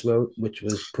Sedler just wrote, which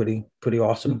was pretty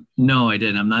awesome? No, I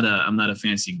didn't. I'm not a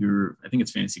fantasy guru. I think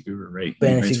it's Fantasy Guru, right?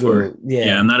 Fantasy Guru.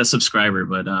 Yeah. I'm not a subscriber,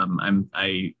 but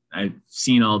I've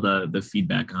seen all the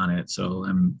feedback on it, so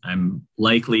I'm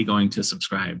likely going to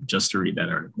subscribe just to read that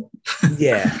article.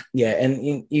 yeah,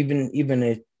 and even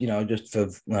if just for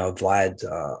Vlad's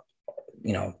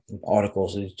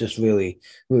articles, is just really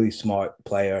smart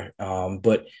player.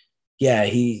 But yeah,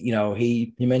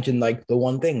 he mentioned like the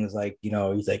one thing is like,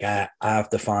 he's like, I have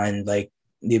to find like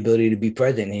the ability to be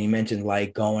present. And he mentioned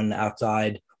like going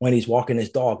outside when he's walking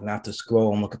his dog not to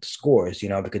scroll and look at the scores,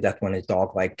 because that's when his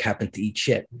dog like happened to eat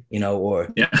shit,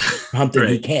 or Yeah. something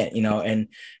he Right. can't, and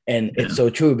Yeah. it's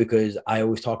so true because I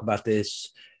always talk about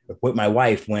this with my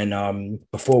wife when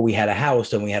before we had a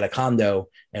house and we had a condo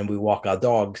and we walk our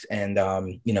dogs and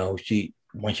she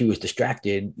when she was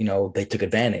distracted, they took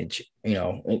advantage,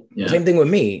 Yeah. same thing with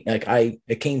me. Like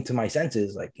it came to my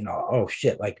senses, like, oh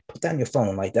shit, like put down your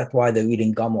phone. Like that's why they're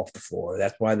eating gum off the floor.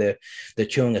 That's why they're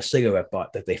chewing a cigarette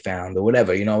butt that they found or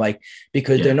whatever, like,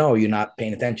 because they Yeah. know you're not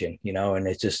paying attention, and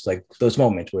it's just like those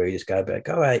moments where you just gotta be like,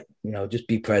 all right, just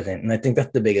be present. And I think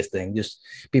that's the biggest thing, just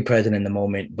be present in the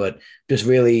moment, but just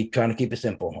really trying to keep it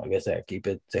simple. Like I said, keep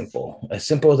it simple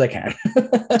as I can.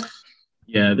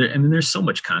 Yeah. I mean, there's so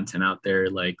much content out there,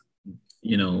 like,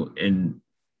 and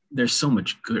there's so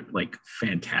much good, like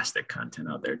fantastic content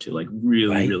out there too, like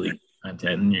really, Right. really good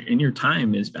content. And your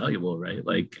time is valuable, right?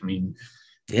 Like, I mean,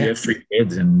 you Yeah. have 3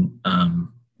 kids and,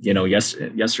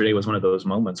 yesterday was one of those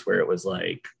moments where it was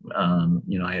like,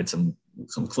 I had some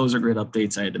closer grid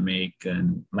updates I had to make,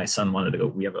 and my son wanted to go.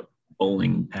 We have a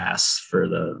bowling pass for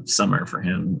the summer for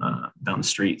him down the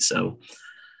street. So,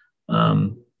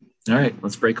 all right,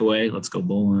 let's break away. Let's go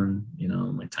bowling.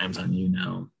 My time's on you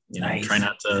now. Nice. Try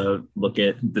not to look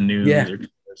at the news Yeah. or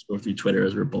just go through Twitter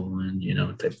as we're bowling,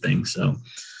 type thing. So,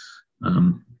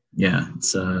 yeah,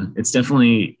 it's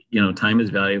definitely, time is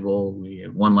valuable. We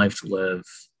have one life to live.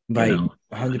 Right.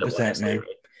 100%, man. Right?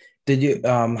 Did you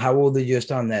how old is your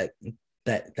son that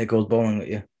goes bowling with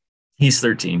you? He's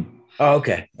 13. Oh,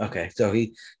 okay. So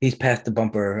he's past the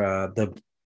bumper. The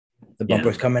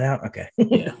bumper's coming out. Okay.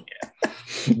 Yeah.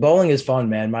 Bowling is fun,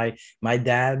 man. My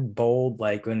dad bowled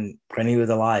like when he was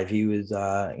alive. He was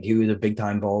a big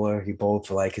time bowler. He bowled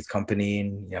for like his company,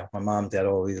 and my mom dad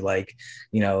always like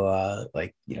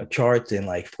charts, and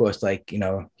like of course like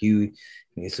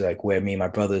he used to like where me and my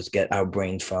brothers get our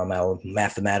brains from, our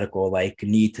mathematical like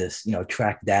need to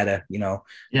track data, Yeah.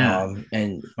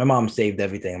 and my mom saved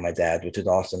everything of my dad, which is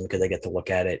awesome because I get to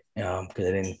look at it because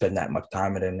I didn't spend that much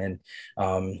time with him. And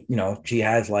she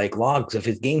has like logs of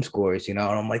his game scores, and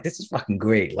I'm like, this is fucking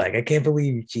great. Like I can't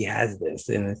believe she has this,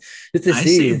 and just to I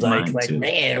see saved is like mine, too.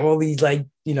 man, all these like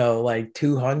like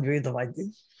 200. I'm like,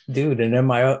 dude. And then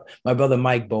my brother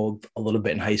Mike bowled a little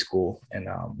bit in high school, and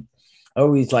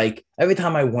always like every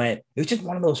time I went, it was just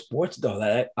one of those sports though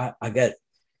that I get,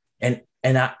 and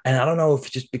I don't know if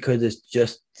it's just because it's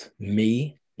just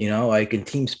me, like in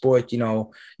team sports, you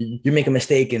make a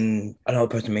mistake and another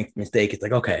person makes a mistake, it's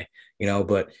like okay,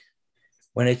 but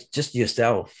when it's just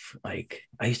yourself, like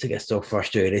I used to get so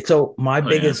frustrated. So my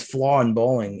biggest flaw in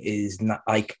bowling is not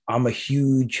like I'm a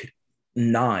huge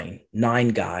nine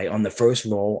guy on the first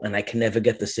roll, and I can never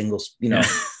get the single,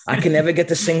 I can never get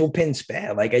the single pin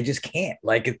spare. Like I just can't.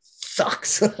 Like it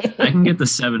sucks. I can get the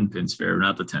 7-pin spare,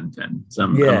 not the 10-pin. So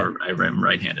I'm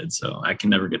right-handed, so I can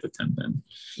never get the 10-pin.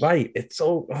 Right. It's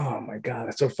so, oh my God,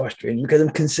 it's so frustrating because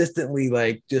I'm consistently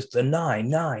like just a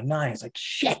nine. It's like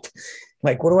shit.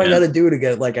 Like, what do I got to do to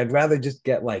get, like, I'd rather just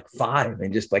get like 5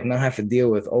 and just like not have to deal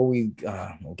with always, oh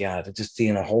my God, just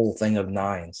seeing a whole thing of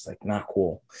 9s, like not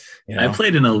cool. I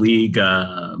played in a league.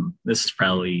 This is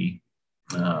probably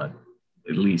at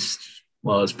least,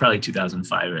 well, it's probably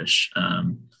 2005-ish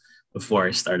before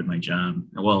I started my job.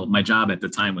 Well, my job at the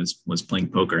time was playing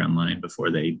poker online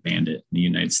before they banned it in the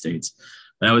United States.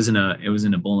 But it was in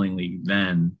a bowling league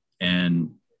then.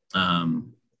 And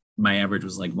my average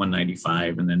was like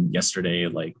 195, and then yesterday,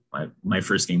 like my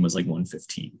first game was like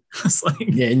 115. It's like,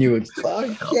 yeah, and you would,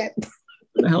 oh shit, where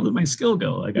the hell did my skill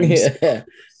go? Like, yeah,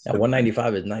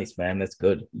 195 is nice, man. That's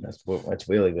good. That's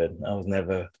really good. I was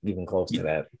never even close to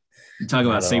that. You talk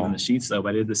about saving the sheets, though.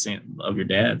 I did the same of your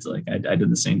dad's. Like, I did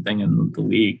the same thing in the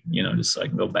league, just so I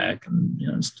can go back and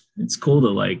it's cool to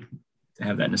like to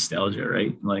have that nostalgia,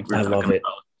 right? Like I love it.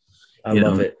 I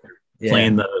love it. Yeah.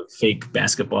 Playing the fake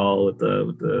basketball with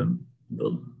the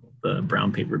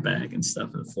brown paper bag and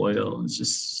stuff and the foil. It's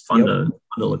just fun to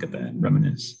look at that and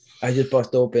reminisce. I just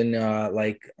bust open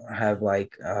like I have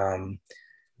like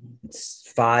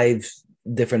 5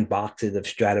 different boxes of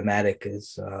Stratomatic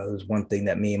because it was one thing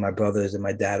that me and my brothers and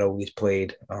my dad always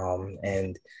played,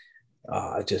 and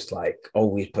just like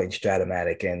always played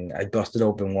Stratomatic. And I busted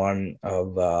open one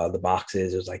of the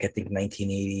boxes. It was like I think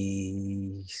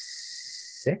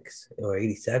 1986 or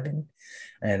 87,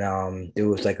 and there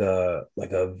was like a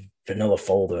vanilla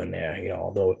folder in there,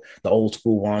 the old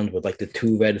school ones with like the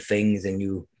 2 red things, and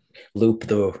you loop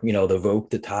the the rope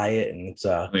to tie it, and it's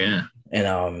and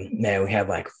man, we have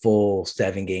like full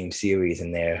 7-game series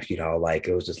in there, like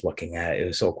it was just looking at it, it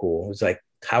was so cool. It was like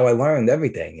how I learned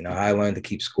everything, how I learned to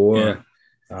keep score.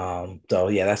 So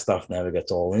yeah, that stuff never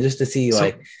gets old. And just to see So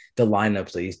like the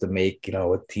lineups they used to make,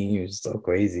 with teams, so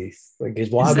crazy. Like it's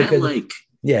is wild that because like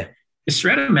yeah, is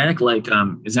Stratomatic like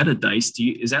is that a dice?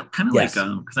 Is that kind of like yes,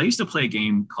 because I used to play a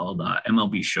game called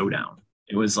MLB Showdown.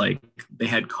 It was like they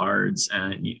had cards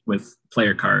and with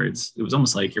player cards. It was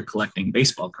almost like you're collecting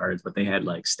baseball cards, but they had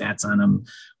like stats on them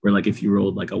where like if you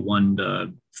rolled like a 1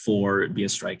 to 4, it'd be a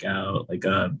strikeout, like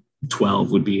a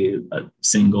 12 would be a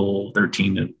single,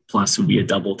 13 plus would be a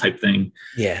double type thing.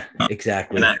 yeah, And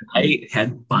exactly. I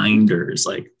had binders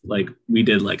like we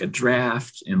did like a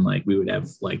draft and like we would have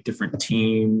like different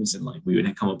teams and like we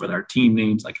would come up with our team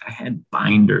names. Like I had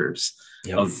binders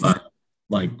Yep. of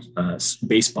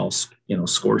baseball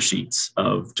score sheets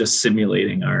of just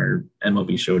simulating our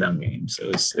MLB Showdown games.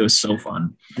 It was so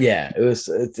fun. Yeah, it's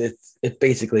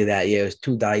basically that. Yeah, it was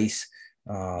two dice,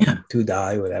 Yeah, two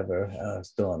die, whatever.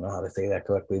 Still don't know how to say that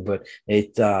correctly, but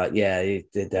yeah,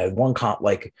 it had one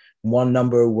like one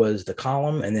number was the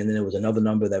column, and then there was another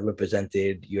number that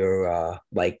represented your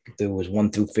like there was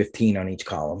 1 through 15 on each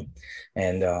column,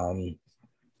 and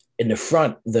in the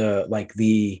front, the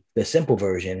simple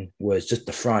version was just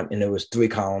the front, and it was 3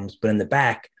 columns, but in the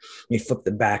back, you flip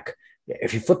the back.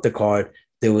 If you flip the card,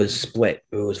 there was split.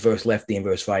 It was verse lefty and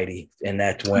verse righty, and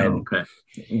that's oh, when okay.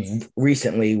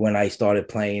 recently when I started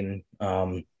playing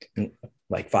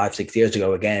like 5-6 years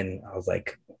ago again, I was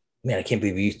like, man, I can't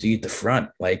believe we used to use the front.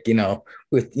 Like,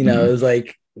 with it Mm-hmm. was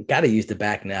like gotta use the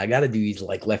back now. I gotta do these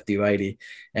like lefty righty.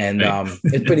 And Right.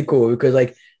 it's pretty cool because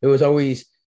like it was always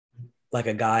like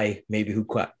a guy maybe who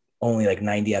caught only like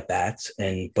 90 at bats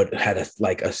but had a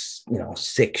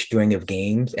 6 string of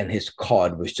games, and his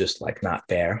card was just like not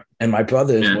fair, and my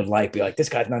brothers Yeah. would like be like, this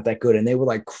guy's not that good, and they would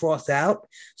like cross out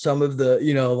some of the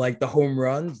like the home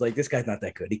runs, like this guy's not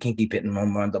that good, he can't keep hitting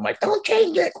home runs. I'm like, don't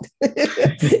change it.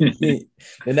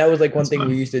 And that was like one That's thing we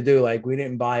fun. used to do, like we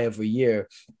didn't buy every year,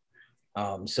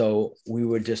 so we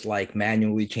would just like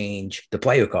manually change the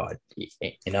player card,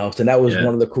 so that was Yeah.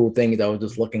 one of the cool things. I was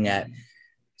just looking at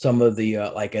some of the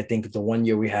like I think the one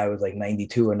year we had was like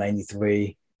 92 or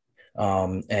 93,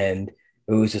 and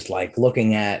it was just like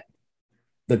looking at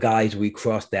the guys we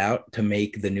crossed out to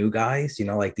make the new guys,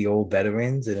 like the old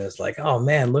veterans, and it's like, oh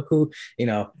man, look who,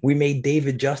 we made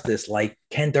David Justice like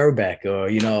Kent Urbeck,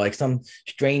 or like some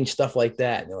strange stuff like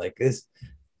that, and you're like, this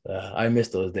I miss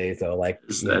those days though, like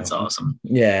That's awesome.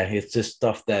 yeah, it's just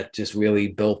stuff that just really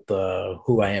built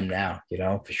who I am now,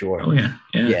 for sure. Oh yeah.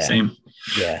 Yeah. Yeah, Same.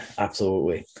 yeah,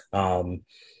 absolutely.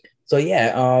 So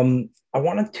yeah, I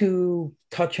wanted to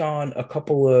touch on a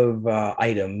couple of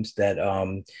items that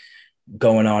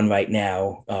going on right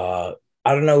now.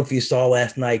 I don't know if you saw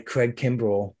last night, Craig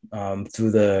Kimbrell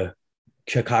through the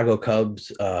Chicago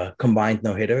Cubs combined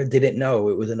no hitter. Didn't know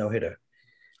it was a no hitter,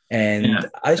 and Yeah.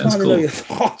 I just That's wanted to know your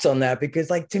cool. thoughts on that, because,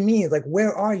 like, to me, it's like,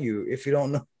 where are you if you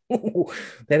don't know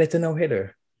that it's a no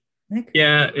hitter? Like,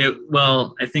 Yeah.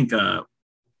 Well, I think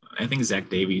Zach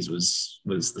Davies was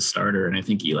the starter, and I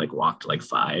think he like walked like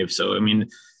 5. So I mean,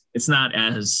 it's not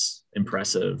as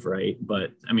impressive, right?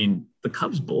 But I mean, the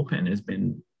Cubs bullpen has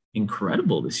been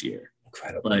incredible this year.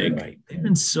 incredible, Like right? they've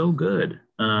been so good.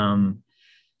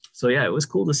 So yeah, it was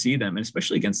cool to see them, and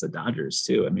especially against the Dodgers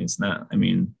too. I mean, it's not. I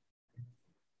mean,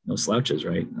 no slouches,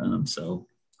 right?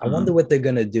 I wonder what they're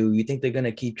gonna do. You think they're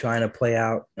gonna keep trying to play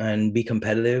out and be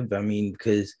competitive? I mean,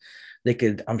 because they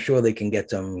could, I'm sure they can get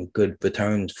some good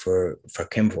returns for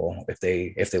Kimbrel if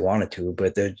they wanted to.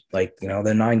 But they're like,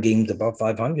 they're 9 games above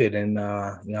 500, and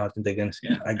I think they're gonna,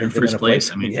 Yeah, I they're in think they're first gonna play.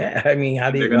 place. I mean, Yeah, I mean, I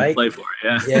how do think they're you going to right? play for it.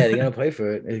 Yeah. Yeah, they're gonna play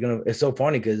for it. It's so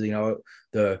funny because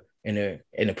the in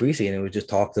the preseason it was just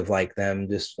talks of like them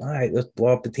just, all right, let's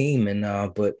blow up the team, and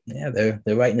but yeah, they're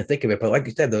right in the thick of it. But like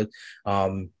you said,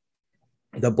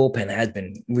 the bullpen has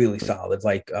been really solid.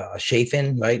 Like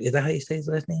Chafin, right? Is that how you say his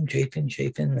last name? Chafin,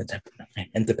 and Yeah,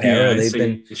 Tapera. I'd They've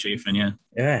been, say Chafin. Yeah.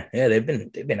 yeah, they've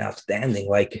been outstanding.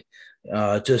 Like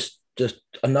just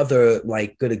another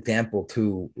like good example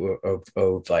too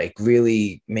of like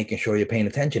really making sure you're paying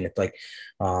attention. It's like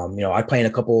I play in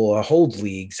a couple of holds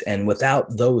leagues, and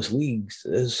without those leagues,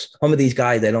 there's some of these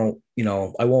guys I don't,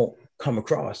 I won't come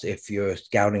across if you're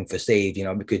scouting for saves,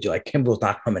 because you're like, Kimball's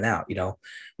not coming out,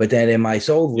 but then in my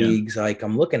sold Yeah. leagues, like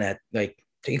I'm looking at like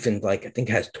Chafin, like I think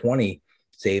has 20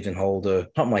 saves and hold or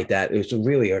something like that. It was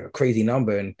really a crazy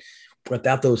number. And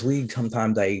without those leagues,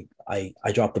 sometimes I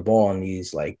drop the ball on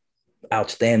these like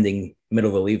outstanding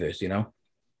middle relievers.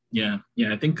 Yeah.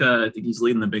 Yeah. I think he's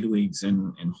leading the big leagues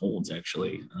in holds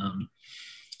actually.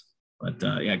 But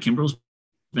yeah, Kimbrel's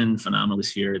been phenomenal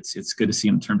this year. It's good to see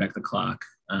him turn back the clock.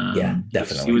 Yeah, He was he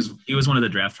definitely. was he was one of the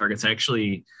draft targets. I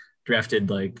actually drafted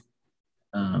like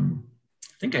I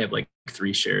think I have like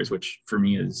 3 shares, which for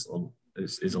me is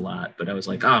a lot. But I was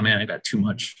like, oh man, I got too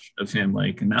much of him.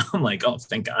 Like, and now I'm like, oh,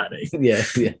 thank God I Yeah,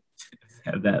 yeah.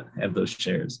 have those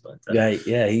shares. But Yeah.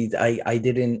 I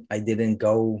didn't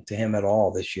go to him at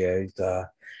all this year. He's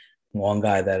one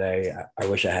guy that I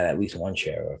wish I had at least one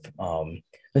share of.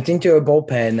 Let's into a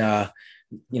bullpen.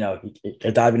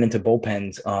 Diving into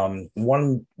bullpens.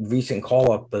 One recent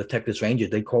call up, the Texas Rangers,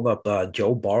 they called up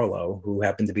Joe Barlow, who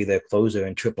happened to be their closer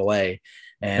in AAA.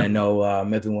 And I know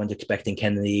everyone's expecting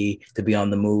Kennedy to be on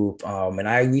the move. And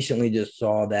I recently just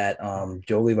saw that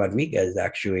Joely Rodriguez is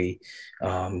actually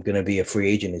going to be a free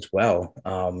agent as well.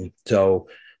 So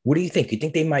what do you think? You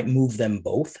think they might move them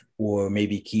both or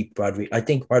maybe keep Rodriguez? I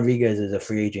think Rodriguez is a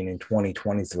free agent in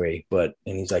 2023, and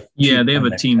he's like, yeah, they have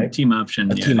a team option.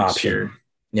 Team option. Year.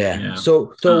 Yeah.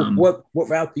 So what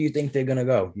route do you think they're gonna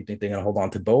go? You think they're gonna hold on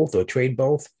to both or trade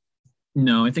both?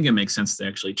 No, I think it makes sense to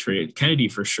actually trade Kennedy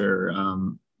for sure.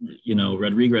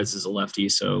 Rodriguez is a lefty,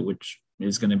 so which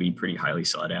is going to be pretty highly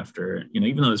sought after.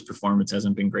 Even though his performance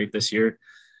hasn't been great this year,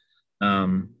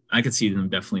 I could see them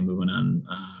definitely moving on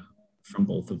from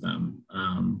both of them.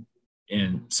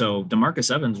 And so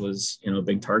DeMarcus Evans was, a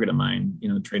big target of mine.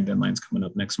 Trade deadline's coming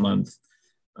up next month.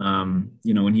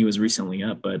 When he was recently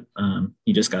up, but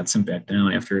he just got sent back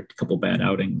down after a couple bad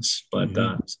outings. But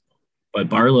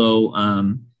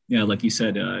Barlow, like you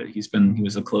said, he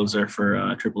was a closer for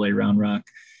AAA Round Rock,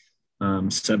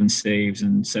 7 saves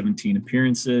and 17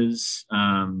 appearances.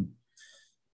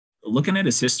 Looking at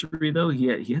his history, though,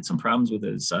 he had some problems with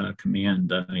his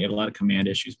command. He had a lot of command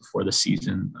issues before the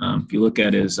season. If you look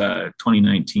at his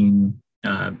 2019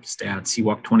 stats, he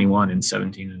walked 21 in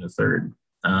 17 and a third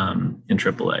in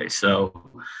AAA. So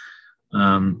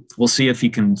we'll see if he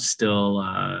can still,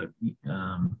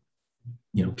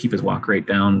 keep his walk rate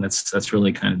down. That's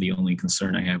really kind of the only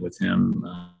concern I have with him.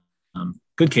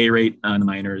 Good K rate in the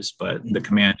minors, but the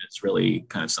command is really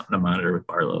kind of something to monitor with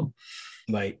Barlow.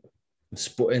 Right.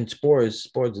 And Spores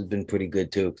has been pretty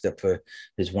good too, except for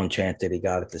his one chance that he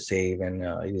got at the save, and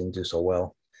he didn't do so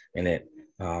well in it.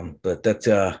 But that's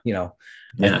I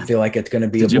feel like it's going to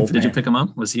be did you pick him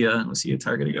up? Was he a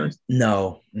target of yours?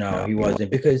 No, he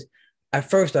wasn't, because at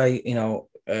first I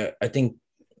think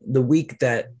the week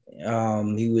that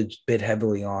he was bid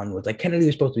heavily on was like Kennedy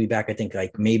was supposed to be back, I think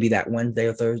like maybe that Wednesday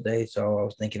or Thursday. So I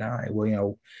was thinking, all right,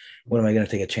 well, what am I going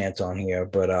to take a chance on here?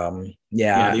 But they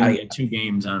only had 2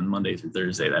 games on Monday through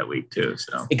Thursday that week too.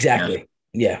 So exactly.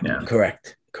 Yeah.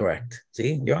 Correct.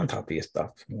 See, you're on top of your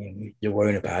stuff. You're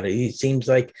worrying about it. It seems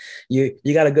like you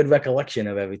got a good recollection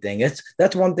of everything.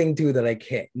 That's one thing too that I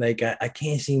can't I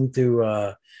can't seem to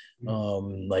I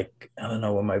don't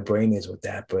know where my brain is with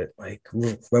that, but like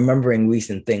remembering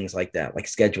recent things like that, like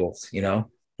schedules,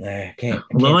 I can't.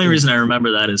 The only reason I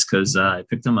remember that is because I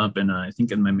picked him up I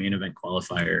think in my main event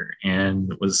qualifier,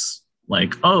 and it was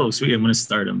like, oh sweet, I'm going to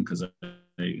start him because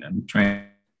I'm trying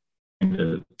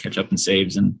to catch up in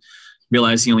saves, and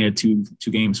realized he only had two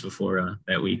games before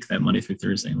that week, that Monday through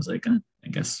Thursday. And was like, I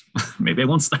guess maybe I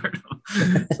won't start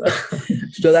him.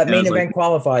 So that main event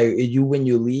qualifier, you win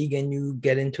your league and you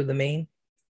get into the main?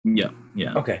 Yeah.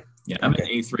 Okay. Yeah, I'm in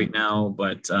 8th right now,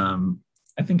 but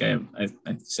I think I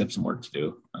still have some work to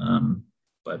do.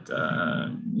 But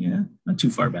not too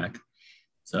far back.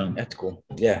 So that's cool.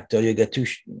 Yeah. So you get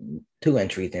two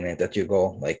entries in it. That's your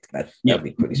goal. Like that'd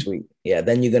be pretty sweet. Yeah.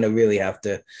 Then you're gonna really have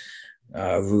to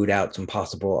root out some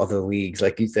possible other leagues,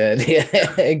 like you said. Yeah,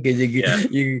 because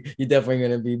you're definitely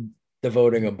going to be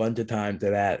devoting a bunch of time to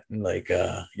that. Like,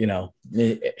 and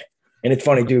it's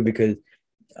funny too, because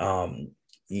I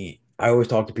always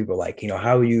talk to people like,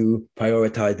 how are you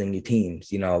prioritizing your teams?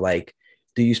 Like,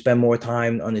 do you spend more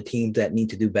time on the teams that need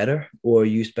to do better, or are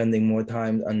you spending more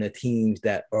time on the teams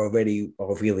that already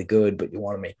are really good, but you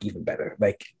want to make even better,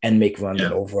 and make runs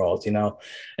at overalls, And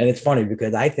it's funny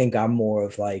because I think I'm more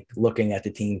of like looking at the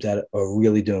teams that are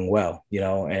really doing well,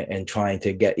 and trying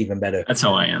to get even better. That's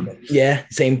how I am. Yeah.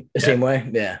 Same way.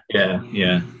 Yeah.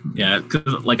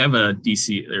 Cause like I have a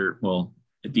DC in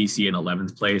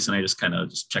 11th place, and I just kind of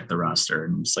check the roster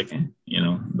and just like,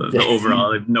 the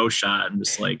overall, I have no shot. I'm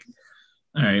just like,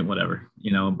 all right, whatever,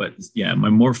 but my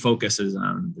more focus is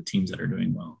on the teams that are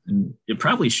doing well. And it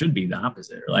probably should be the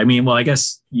opposite. I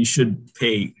guess you should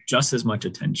pay just as much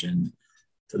attention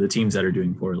to the teams that are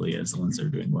doing poorly as the ones that are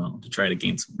doing well, to try to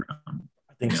gain some ground.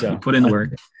 I think so. Put in the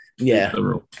work. Yeah.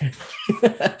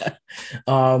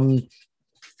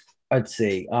 Let's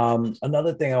see.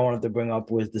 Another thing I wanted to bring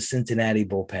up was the Cincinnati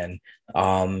bullpen.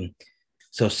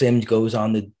 So Sims goes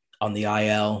on the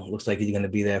IL. Looks like he's going to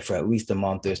be there for at least a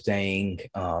month, they're saying.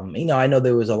 I know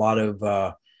there was a lot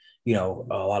of a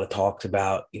lot of talks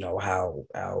about, how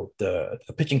the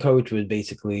pitching coach was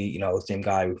basically, the same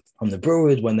guy from the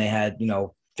Brewers when they had,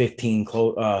 15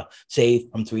 save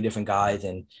from three different guys,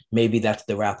 and maybe that's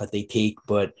the route that they take.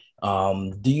 But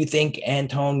do you think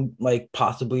Antone like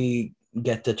possibly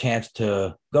gets a chance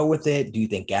to go with it? Do you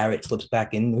think Garrett slips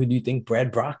back in? Who do you think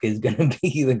Brad Brock is going to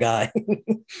be the guy?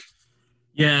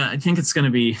 Yeah, I think it's going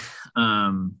to be.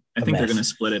 I think they're going to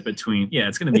split it between. Yeah,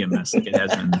 it's going to be a mess like it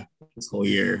has been this whole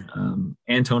year.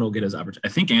 Antone will get his opportunity. I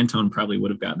think Antone probably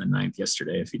would have gotten the ninth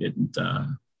yesterday if he didn't.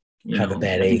 Have a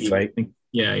bad eighth, right?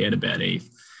 Yeah, he had a bad eighth.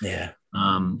 Yeah.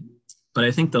 But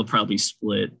I think they'll probably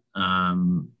split.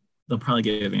 They'll probably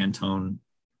give Antone,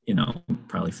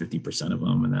 probably 50% of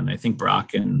them, and then I think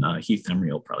Brock and Heath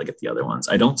Emery will probably get the other ones.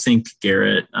 I don't think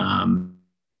Garrett.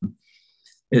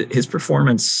 His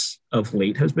performance of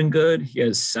late has been good. He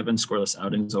has 7 scoreless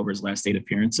outings over his last 8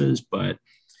 appearances, but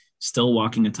still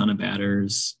walking a ton of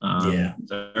batters.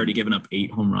 He's already given up 8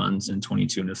 home runs and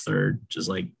 22 in the third, which is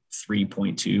like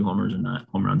 3.2 homers or not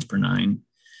home runs per 9.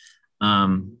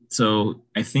 So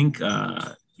I think,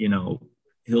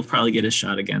 he'll probably get a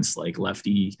shot against like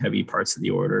lefty heavy parts of the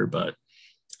order, but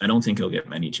I don't think he'll get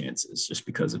many chances just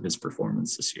because of his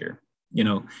performance this year.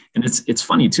 And it's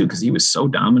funny too, because he was so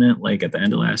dominant like at the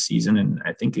end of last season, and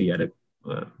I think he had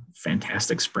a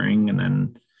fantastic spring, and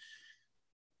then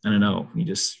I don't know, he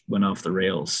just went off the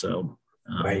rails. So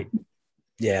right,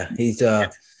 yeah, he's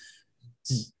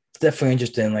definitely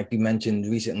interesting. Like you mentioned,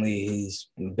 recently he's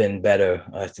been better.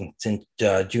 I think since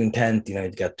June 10th,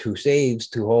 he's got 2 saves,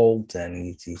 2 holds,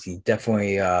 and he's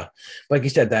definitely, like you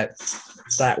said,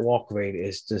 that walk rate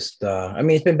is just.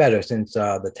 It's been better since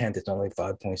the 10th. It's only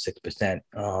 5.6%,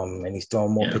 and he's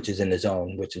throwing more pitches in the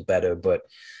zone, which is better. But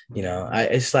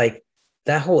it's like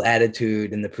that whole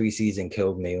attitude in the preseason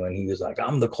killed me when he was like,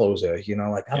 "I'm the closer," I don't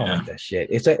like that shit.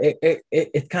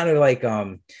 It's kind of like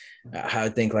how I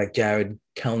think like Jared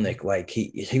Kelnick, like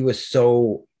he was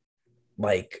so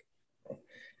like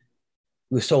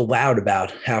was so loud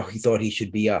about how he thought he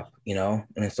should be up, and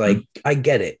it's like I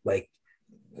get it, like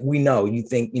we know you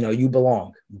think you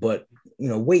belong, but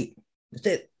wait, that's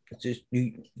it. It's just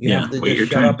you have to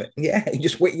just shut up. Yeah, you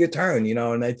just wait your turn,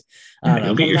 and it's I don't know.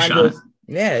 You'll get your shot.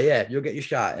 Yeah, you'll get your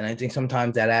shot. And I think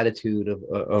sometimes that attitude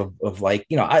of like,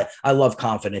 I love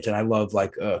confidence, and I love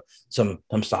like some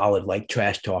solid like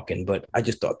trash talking, but I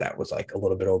just thought that was like a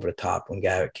little bit over the top when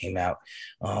Garrett came out.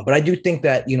 But I do think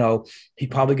that, he's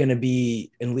probably going to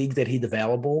be in leagues that he's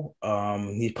available.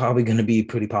 He's probably going to be a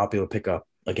pretty popular pickup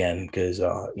again, because,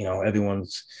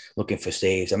 everyone's looking for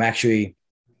saves. I'm actually,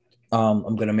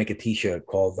 I'm going to make a t-shirt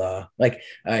called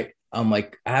I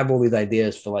have all these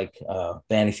ideas for like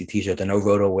fantasy t-shirts. I know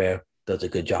RotoWear does a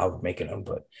good job of making them,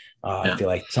 but I feel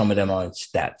like some of them aren't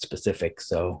stat specific.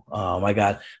 So I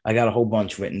got a whole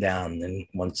bunch written down, and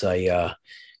once I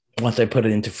put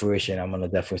it into fruition, I'm gonna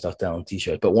definitely start selling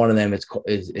t-shirts. But one of them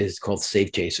is called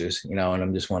Save Chasers, and I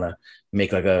just want to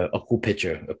make like a cool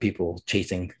picture of people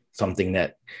chasing something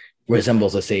that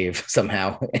resembles a save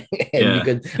somehow.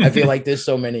 And I feel like there's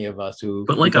so many of us who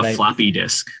put like a floppy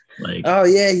disk, like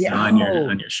on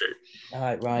your shirt. All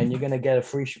right, Ryan, you're gonna get a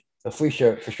free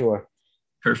shirt for sure.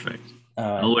 Perfect.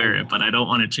 I'll wear it, but I don't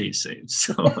want to chase saves,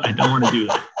 so I don't want to do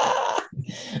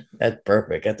that. That's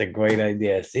perfect. That's a great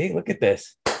idea. See, look at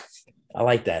this. I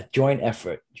like that. Joint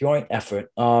effort.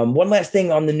 One last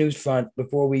thing on the news front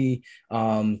before we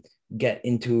get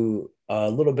into a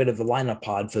little bit of the lineup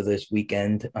pod for this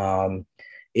weekend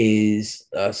is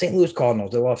St. Louis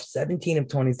Cardinals. They're off 17 of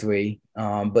 23,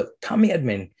 but Tommy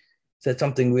Edman said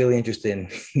something really interesting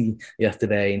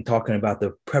yesterday in talking about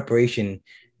the preparation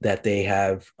that they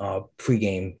have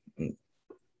pregame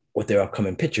with their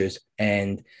upcoming pitchers.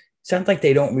 And sounds like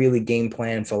they don't really game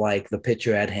plan for like the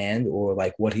pitcher at hand or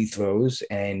like what he throws.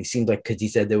 And it seems like, because he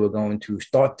said they were going to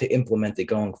start to implement it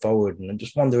going forward. And I'm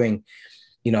just wondering,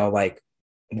 like,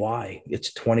 why?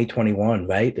 It's 2021,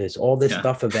 right? There's all this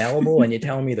stuff available, and you're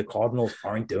telling me the Cardinals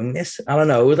aren't doing this? I don't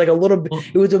know. It was like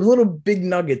it was a little big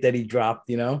nugget that he dropped,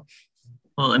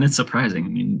 Well, and it's surprising. I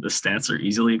mean, the stats are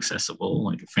easily accessible.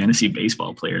 Like fantasy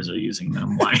baseball players are using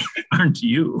them. Why aren't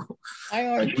you?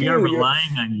 We are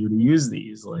relying on you to use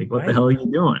these. Like, what the hell are you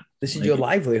doing? This is your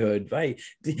livelihood, right?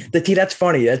 That's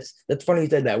funny. That's funny you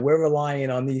said that. We're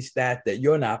relying on these stats that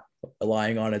you're not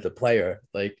relying on as a player.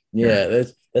 Like,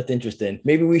 that's interesting.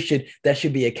 Maybe that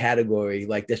should be a category.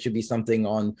 Like, there should be something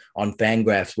on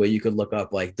Fangraphs where you could look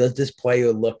up, like, does this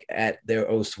player look at their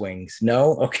O swings?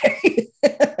 No? Okay.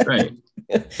 Right.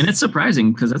 And it's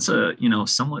surprising because that's a,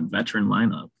 somewhat veteran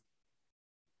lineup.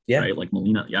 Yeah. right? Like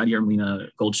Molina, Yadier Molina,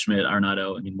 Goldschmidt,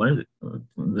 Arnaudo. I mean, what are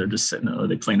they're just sitting? Are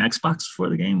they playing Xbox before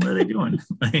the game? What are they doing?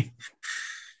 Like,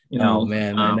 Oh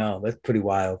man, I know that's pretty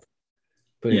wild,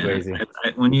 pretty yeah. crazy. I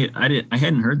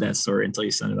hadn't heard that story until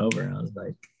you sent it over, and I was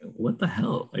like, what the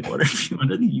hell? Like,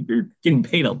 you're getting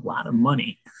paid a lot of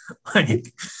money,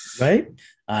 like, Right?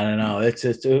 I don't know. It's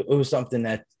just it was something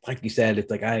that, like you said,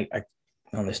 it's like I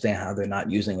understand how they're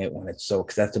not using it when it's so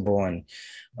accessible and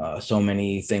so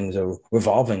many things are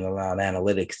revolving around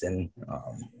analytics, and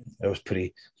it was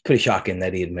pretty shocking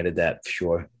that he admitted that for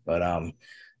sure. But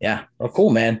yeah, oh,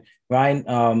 cool, man. Ryan,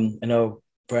 I know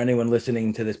for anyone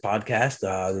listening to this podcast,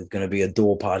 there's going to be a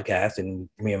dual podcast, and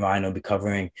me and Ryan will be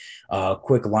covering a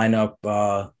quick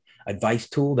lineup advice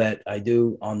tool that I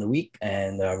do on the week,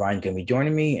 and Ryan's going to be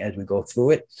joining me as we go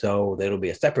through it. So it'll be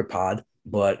a separate pod.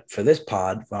 But for this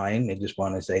pod, Ryan, I just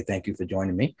want to say thank you for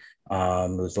joining me.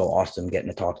 It was so awesome getting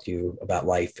to talk to you about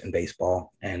life and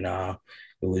baseball, and it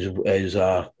was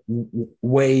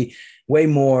way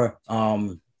more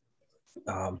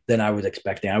than I was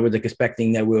expecting. I was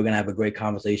expecting that we were going to have a great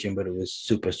conversation, but it was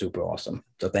super, super awesome.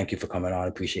 So thank you for coming on. I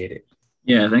appreciate it.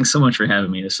 Yeah, thanks so much for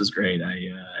having me. This was great. I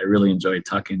really enjoyed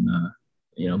talking,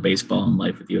 baseball and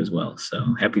life with you as well.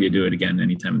 So happy to do it again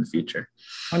anytime in the future.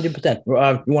 100%.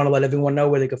 You want to let everyone know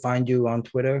where they can find you on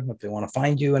Twitter if they want to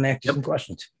find you and ask you some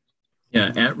questions.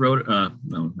 Yeah, at Ryan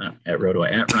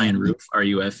Roof,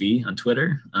 RUFE on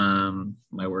Twitter.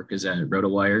 My work is at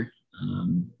RotoWire.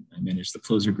 I manage the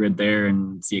closer grid there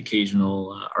and the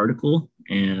occasional article.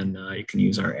 And you can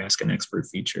use our Ask an Expert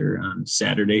feature on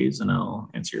Saturdays, and I'll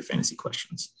answer your fantasy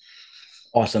questions.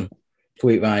 Awesome.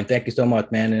 Sweet, Ryan. Thank you so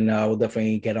much, man. And we'll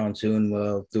definitely get on soon.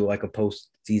 We'll do like a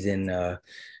post-season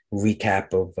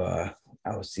recap of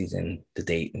our season to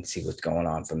date and see what's going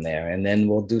on from there. And then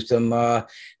we'll do some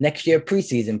next year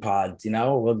preseason pods.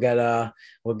 I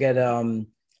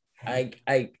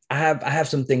have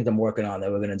some things I'm working on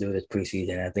that we're gonna do this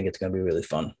preseason. I think it's gonna be really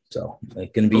fun. So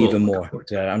it's gonna be even more.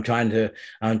 So I'm trying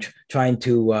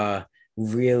to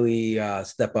really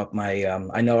step up my.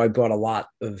 I know I brought a lot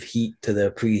of heat to the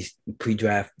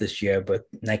pre-draft this year, but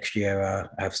next year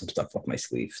I have some stuff up my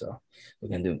sleeve. So we're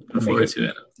gonna do. Look forward to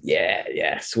it.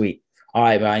 Yeah, sweet. All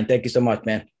right, Ryan. Thank you so much,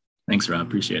 man. Thanks, Rob.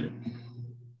 Appreciate it.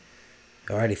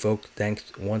 Alrighty, folks.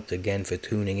 Thanks once again for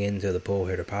tuning in to the Pull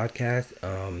Hitter Podcast.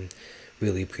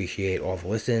 Really appreciate all the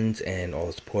listens and all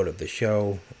the support of the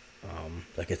show.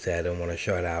 Like I said, I want to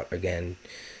shout out again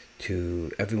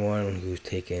to everyone who's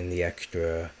taken the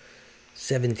extra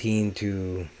 17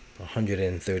 to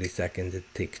 130 seconds it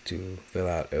takes to fill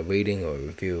out a rating or a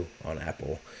review on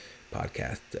Apple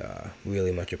Podcast.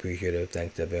 Really much appreciative.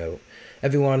 Thanks to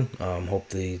everyone. Hope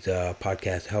these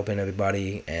podcasts helping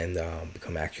everybody and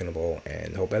become actionable,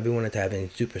 and hope everyone is having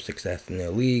super success in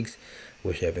their leagues.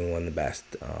 Wish everyone the best.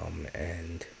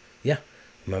 And yeah,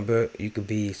 remember, you could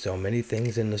be so many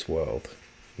things in this world.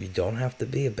 You don't have to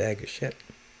be a bag of shit.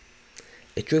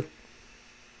 It's true.